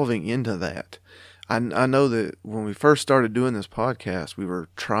evolving into that. I know that when we first started doing this podcast, we were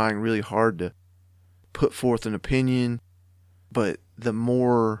trying really hard to put forth an opinion, but the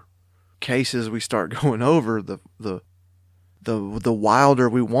more cases we start going over, the wilder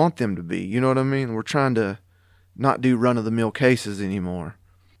we want them to be. You know what I mean? We're trying to not do run-of-the-mill cases anymore.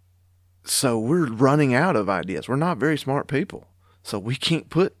 So we're running out of ideas. We're not very smart people. So we can't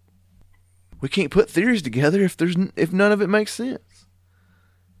put theories together if none of it makes sense.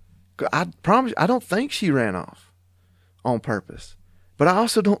 I promise, I don't think she ran off on purpose. But I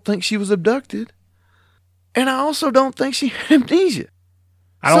also don't think she was abducted. And I also don't think she had amnesia.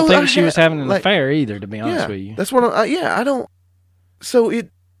 I don't think she was having an affair either, to be honest with you. That's what I don't. So I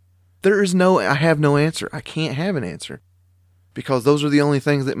have no answer. I can't have an answer. Because those are the only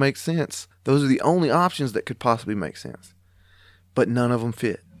things that make sense. Those are the only options that could possibly make sense. But none of them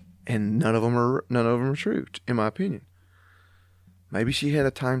fit. And none of them are true, in my opinion. Maybe she had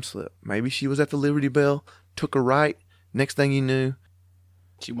a time slip. Maybe she was at the Liberty Bell, took a right. Next thing you knew,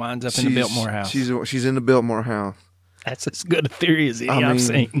 she winds up in the Biltmore house. She's in the Biltmore house. That's as good a theory as any I've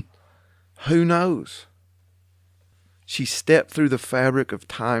seen. Who knows? She stepped through the fabric of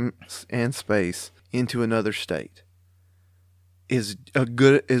time and space into another state. Is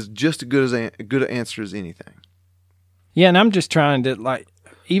just as good an answer as anything. Yeah, and I'm just trying to,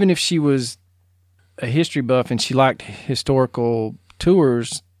 even if she was a history buff and she liked historical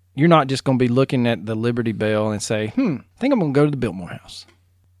tours, you're not just going to be looking at the Liberty Bell and say, I think I'm going to go to the Biltmore house.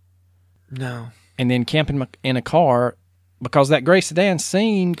 No. And then camping in a car, because that gray sedan's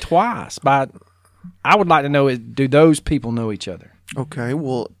seen twice. I would like to know, do those people know each other? Okay,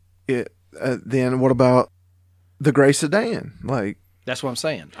 well, then what about the gray sedan? That's what I'm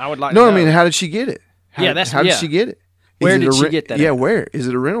saying. I would like to know. No, I mean, how did she get it? How did she get it? Where did she get that? Yeah, where? Is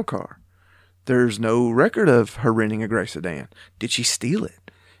it a rental car? There's no record of her renting a gray sedan. Did she steal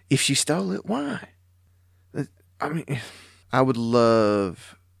it? If she stole it, why? I mean, I would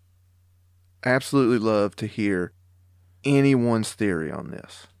absolutely love to hear anyone's theory on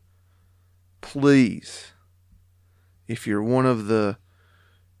this. Please, if you're one of the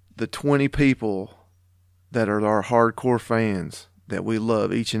 20 people that are our hardcore fans that we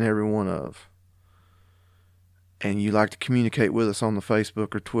love each and every one of, and you like to communicate with us on the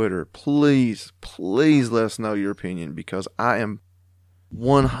Facebook or Twitter, please let us know your opinion, because I am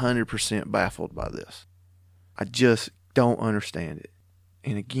 100% baffled by this. I just don't understand it.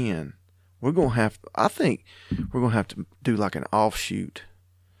 And again, I think we're going to have to do like an offshoot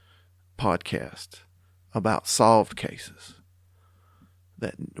podcast about solved cases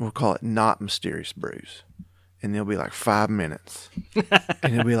that we'll call it Not Mysterious Brews. And they'll be like 5 minutes.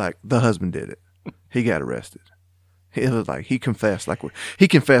 And it'll be like, the husband did it. He got arrested. It was like he confessed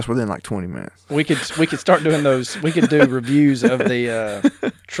within like 20 minutes. We could start doing those. We could do reviews of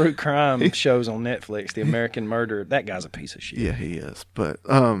the true crime shows on Netflix. The American Murderer. That guy's a piece of shit. Yeah, he is. But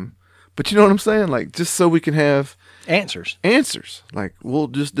you know what I'm saying? Like, just so we can have answers. Like, we'll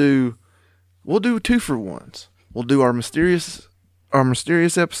do 2-for-1s. We'll do our mysterious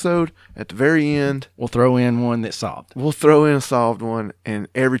episode at the very end. We'll throw in one that's solved. We'll throw in a solved one, and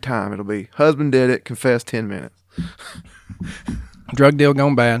every time it'll be husband did it, confessed 10 minutes. Drug deal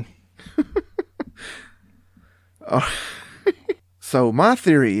gone bad. So my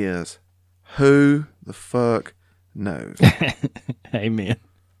theory is, who the fuck knows? Amen.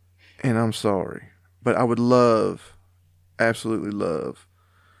 And I'm sorry, but I would absolutely love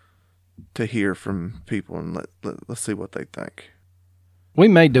to hear from people, and let's see what they think. We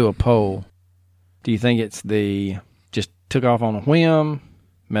may do a poll. Do you think it's just took off on a whim,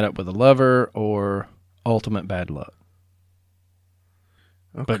 met up with a lover, or ultimate bad luck?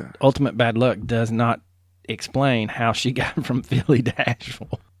 Okay. But ultimate bad luck does not explain how she got from Philly to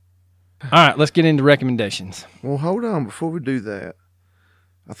Asheville. All right, let's get into recommendations. Well, hold on. Before we do that,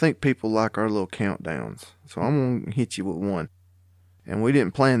 I think people like our little countdowns. So I'm going to hit you with one. And we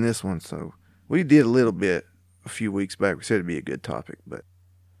didn't plan this one, so we did a little bit a few weeks back. We said it'd be a good topic, but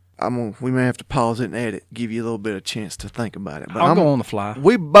we may have to pause it and edit, give you a little bit of chance to think about it. But I'll go on the fly.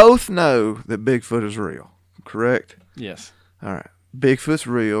 We both know that Bigfoot is real, correct? Yes. All right. Bigfoot's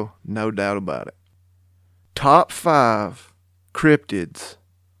real, no doubt about it. Top 5 cryptids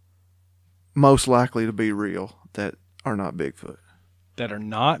most likely to be real that are not Bigfoot. That are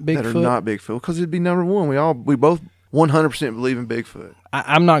not Bigfoot? That are not Bigfoot, because it'd be number one. We both 100% believe in Bigfoot.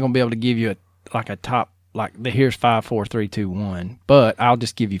 I'm not going to be able to give you a top, here's 5, 4, 3, 2, 1, but I'll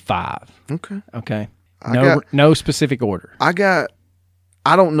just give you 5. Okay. No specific order. I got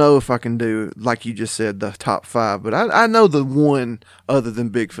I don't know if I can do, like you just said, the top 5, but I know the one other than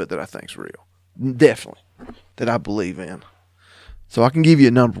Bigfoot that I think's real. Definitely. That I believe in. So I can give you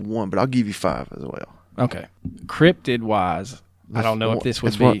a number 1, but I'll give you 5 as well. Okay. Cryptid wise, I don't know if this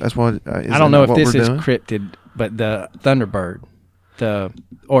would be. That's what. I don't know if this is cryptid, but the Thunderbird,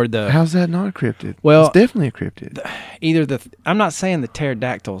 How's that not a cryptid? Well, it's definitely a cryptid. I'm not saying the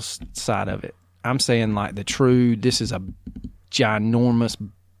pterodactyl side of it. I'm saying like the true. This is a ginormous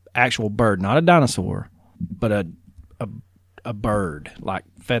actual bird, not a dinosaur, but a bird like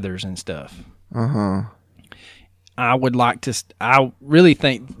feathers and stuff. I would like to. I really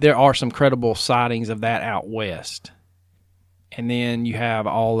think there are some credible sightings of that out west. And then you have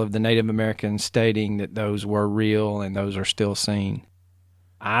all of the Native Americans stating that those were real and those are still seen.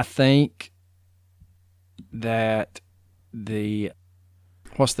 I think that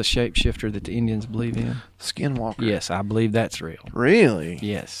what's the shapeshifter that the Indians believe in? Skinwalker. Yes, I believe that's real. Really?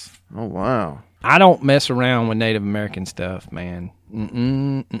 Yes. Oh, wow. I don't mess around with Native American stuff, man.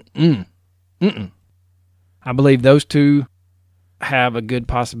 I believe those two have a good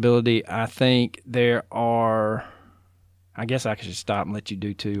possibility. I think there are... I guess I should stop and let you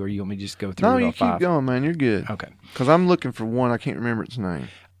do 2, or you want me to just go through No, all you 5? keep going, man. You're good. Okay. Because I'm looking for one. I can't remember its name.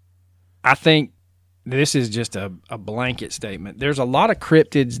 I think this is just a blanket statement. There's a lot of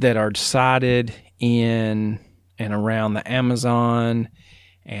cryptids that are sighted in and around the Amazon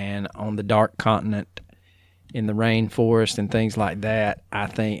and on the dark continent in the rainforest and things like that, I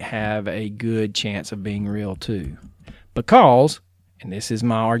think have a good chance of being real too. Because, and this is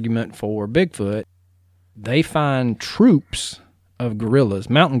my argument for Bigfoot, they find troops of gorillas,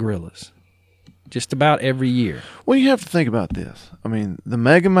 mountain gorillas, just about every year. Well, you have to think about this. I mean, the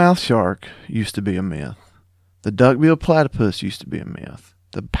megamouth shark used to be a myth. The duck-billed platypus used to be a myth.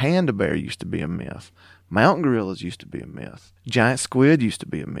 The panda bear used to be a myth. Mountain gorillas used to be a myth. Giant squid used to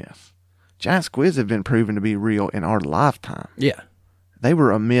be a myth. Giant squids have been proven to be real in our lifetime. Yeah. They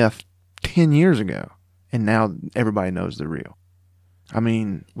were a myth 10 years ago, and now everybody knows they're real. I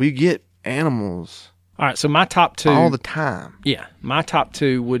mean, we get animals... All right, so my top 2... all the time. Yeah, my top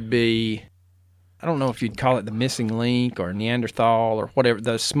 2 would be, I don't know if you'd call it the missing link or Neanderthal or whatever,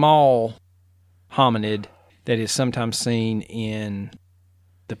 the small hominid that is sometimes seen in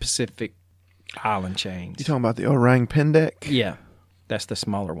the Pacific island chains. You talking about the orang pendek? Yeah, that's the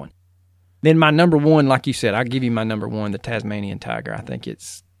smaller one. Then my number 1, like you said, I'll give you my number 1, the Tasmanian tiger. I think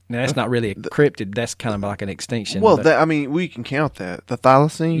that's not really a cryptid. That's kind of like an extinction. Well, I mean, we can count that. The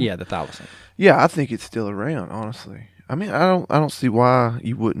thylacine? Yeah, the thylacine. Yeah, I think it's still around, honestly. I mean, I don't see why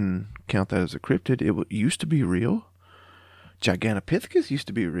you wouldn't count that as a cryptid. It used to be real. Gigantopithecus used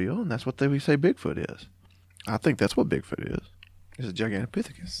to be real, and that's what we say Bigfoot is. I think that's what Bigfoot is. It's a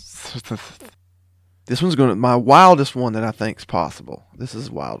Gigantopithecus. This one's my wildest one that I think is possible. This is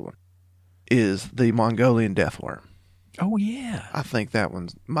a wild one. Is the Mongolian deathworm. Oh, yeah. I think that one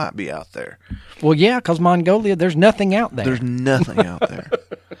might be out there. Well, yeah, because Mongolia, there's nothing out there. There's nothing out there.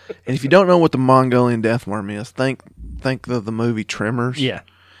 And if you don't know what the Mongolian deathworm is, think of the movie Tremors. Yeah.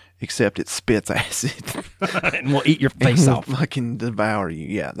 Except it spits acid. And will eat your face off. Fucking devour you.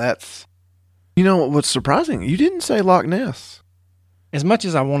 Yeah, that's... You know what's surprising? You didn't say Loch Ness. As much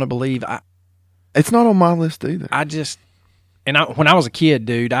as I want to believe, it's not on my list either. When I was a kid,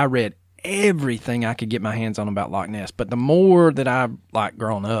 dude, I read everything I could get my hands on about Loch Ness. But the more that I've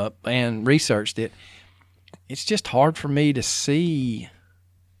grown up and researched it, it's just hard for me to see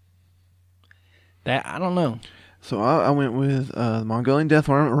that. I don't know. So I went with the Mongolian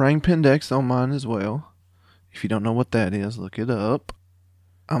deathworm, orang pendek on mine as well. If you don't know what that is, look it up.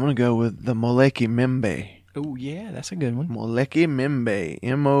 I'm going to go with the Moleke Membe. Oh, yeah, that's a good one. Moleke Membe.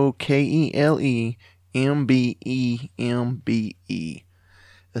 Mokelelembe.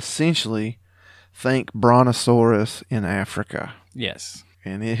 Essentially, think Brontosaurus in Africa. Yes.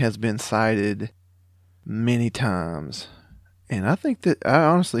 And it has been cited many times. And I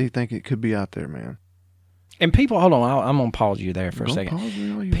honestly think it could be out there, man. And people, hold on, I'm going to pause you there for a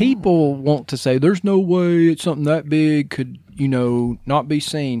second. People want to say, there's no way it's something that big could, not be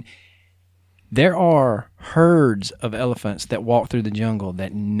seen. There are herds of elephants that walk through the jungle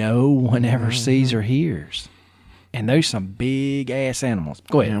that no one ever sees or hears. And there's some big-ass animals.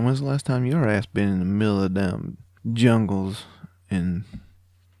 Go ahead. Man, when's the last time your ass been in the middle of them jungles in,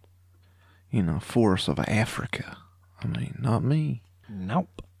 forests of Africa? I mean, not me.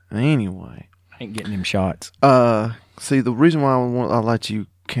 Nope. Anyway. I ain't getting them shots. See, the reason why I let you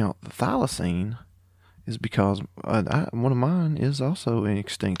count the thylacine is because one of mine is also an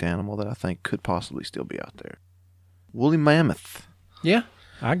extinct animal that I think could possibly still be out there. Woolly mammoth. Yeah,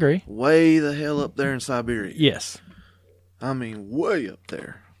 I agree. Way the hell up there in Siberia. Yes. I mean, way up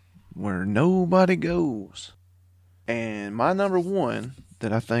there where nobody goes. And my number one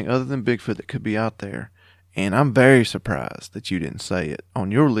that I think, other than Bigfoot, that could be out there, and I'm very surprised that you didn't say it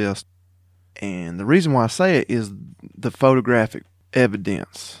on your list. And the reason why I say it is the photographic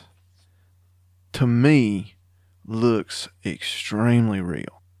evidence, to me, looks extremely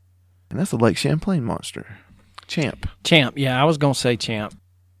real. And that's the Lake Champlain monster. Champ. Yeah, I was going to say Champ.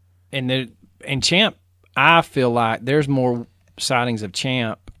 And Champ, I feel like there's more sightings of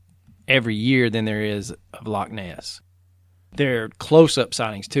Champ every year than there is of Loch Ness. They're close-up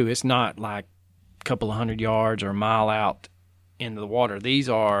sightings, too. It's not like a couple of 100 yards or a mile out into the water. These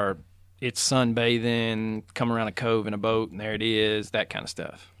are, it's sunbathing, come around a cove in a boat, and there it is, that kind of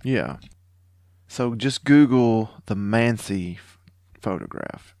stuff. Yeah. So just Google the Mansi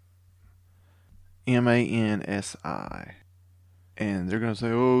photograph. Mansi. And they're going to say,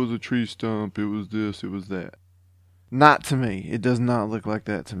 oh, it was a tree stump, it was this, it was that. Not to me. It does not look like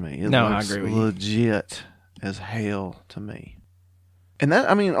that to me. It looks I agree with legit as hell to me. And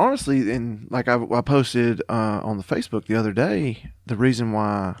that, I mean, honestly, and like I posted on the Facebook the other day, the reason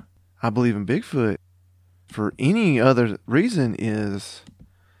why I believe in Bigfoot for any other reason is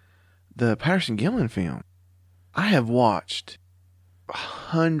the Patterson Gimlin film. I have watched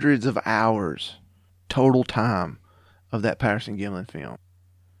hundreds of hours total time of that Patterson Gimlin film.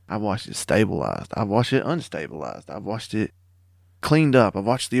 I've watched it stabilized. I've watched it unstabilized. I've watched it cleaned up. I've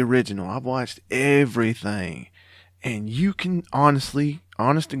watched the original. I've watched everything. And you can honestly,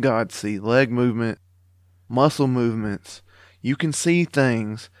 honest to God, see leg movement, muscle movements. You can see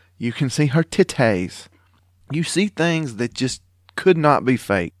things. You can see her titties. You see things that just could not be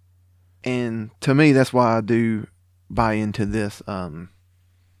fake. And to me, that's why I do buy into this, the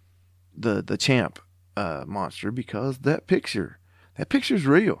Champ monster, because that picture's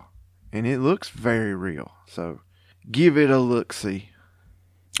real, and it looks very real. So give it a look-see.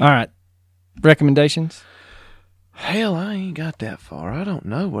 All right. Recommendations? Hell, I ain't got that far. I don't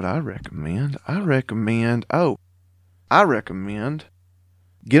know what I recommend. I recommend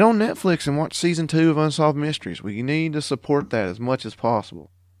get on Netflix and watch season 2 of Unsolved Mysteries. We need to support that as much as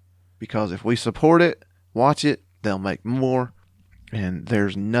possible, because if we support it, watch it, they'll make more, and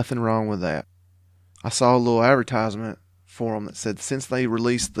there's nothing wrong with that. I saw a little advertisement for them that said since they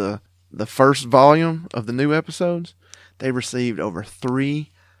released the first volume of the new episodes, they received over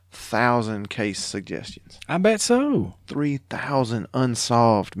 3,000 case suggestions. I bet so. 3,000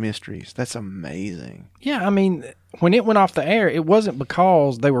 unsolved mysteries. That's amazing. Yeah, I mean, when it went off the air, it wasn't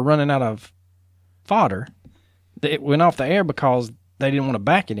because they were running out of fodder. It went off the air because they didn't want to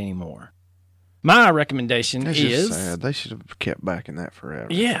back it anymore. My recommendation That's is... just sad. They should have kept backing that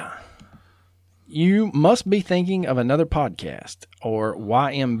forever. Yeah. You must be thinking of another podcast, or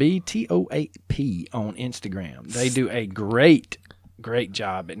YMBTOAP on Instagram. They do a great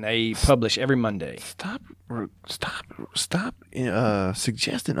job, and they publish every Monday. Stop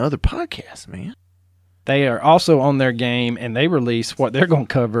suggesting other podcasts, man. They are also on their game, and they release what they're going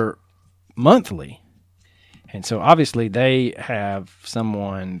to cover monthly. And so obviously they have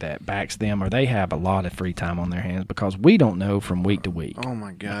someone that backs them, or they have a lot of free time on their hands, because we don't know from week to week. Oh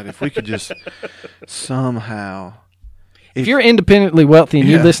my God. If we could just somehow. If you're independently wealthy and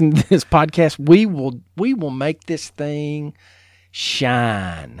you listen to this podcast, we will make this thing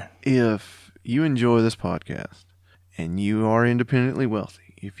shine. If you enjoy this podcast and you are independently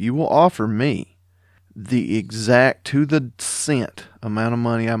wealthy, if you will offer me the exact to the cent amount of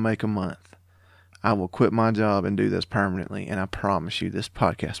money I make a month, I will quit my job and do this permanently, and I promise you this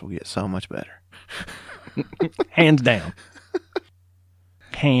podcast will get so much better. Hands down.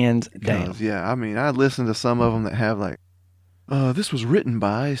 Hands down. Yeah, I mean, I listen to some of them that have like, this was written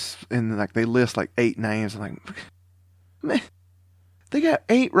by, and like they list like 8 names. I'm like, man, they got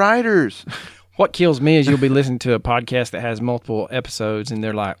 8 writers. What kills me is you'll be listening to a podcast that has multiple episodes, and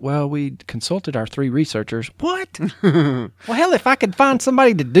they're like, well, we consulted our 3 researchers. What? Well, hell, if I could find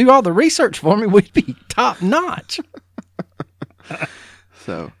somebody to do all the research for me, we'd be top notch.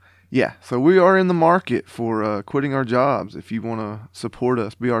 So, yeah. So we are in the market for quitting our jobs. If you want to support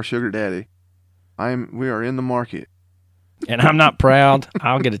us, be our sugar daddy. We are in the market. And I'm not proud.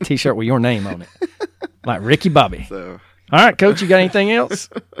 I'll get a T-shirt with your name on it. Like Ricky Bobby. So... All right, Coach, you got anything else?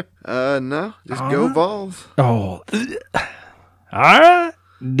 No. Just go Vols. Oh. All right.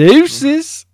 Deuces.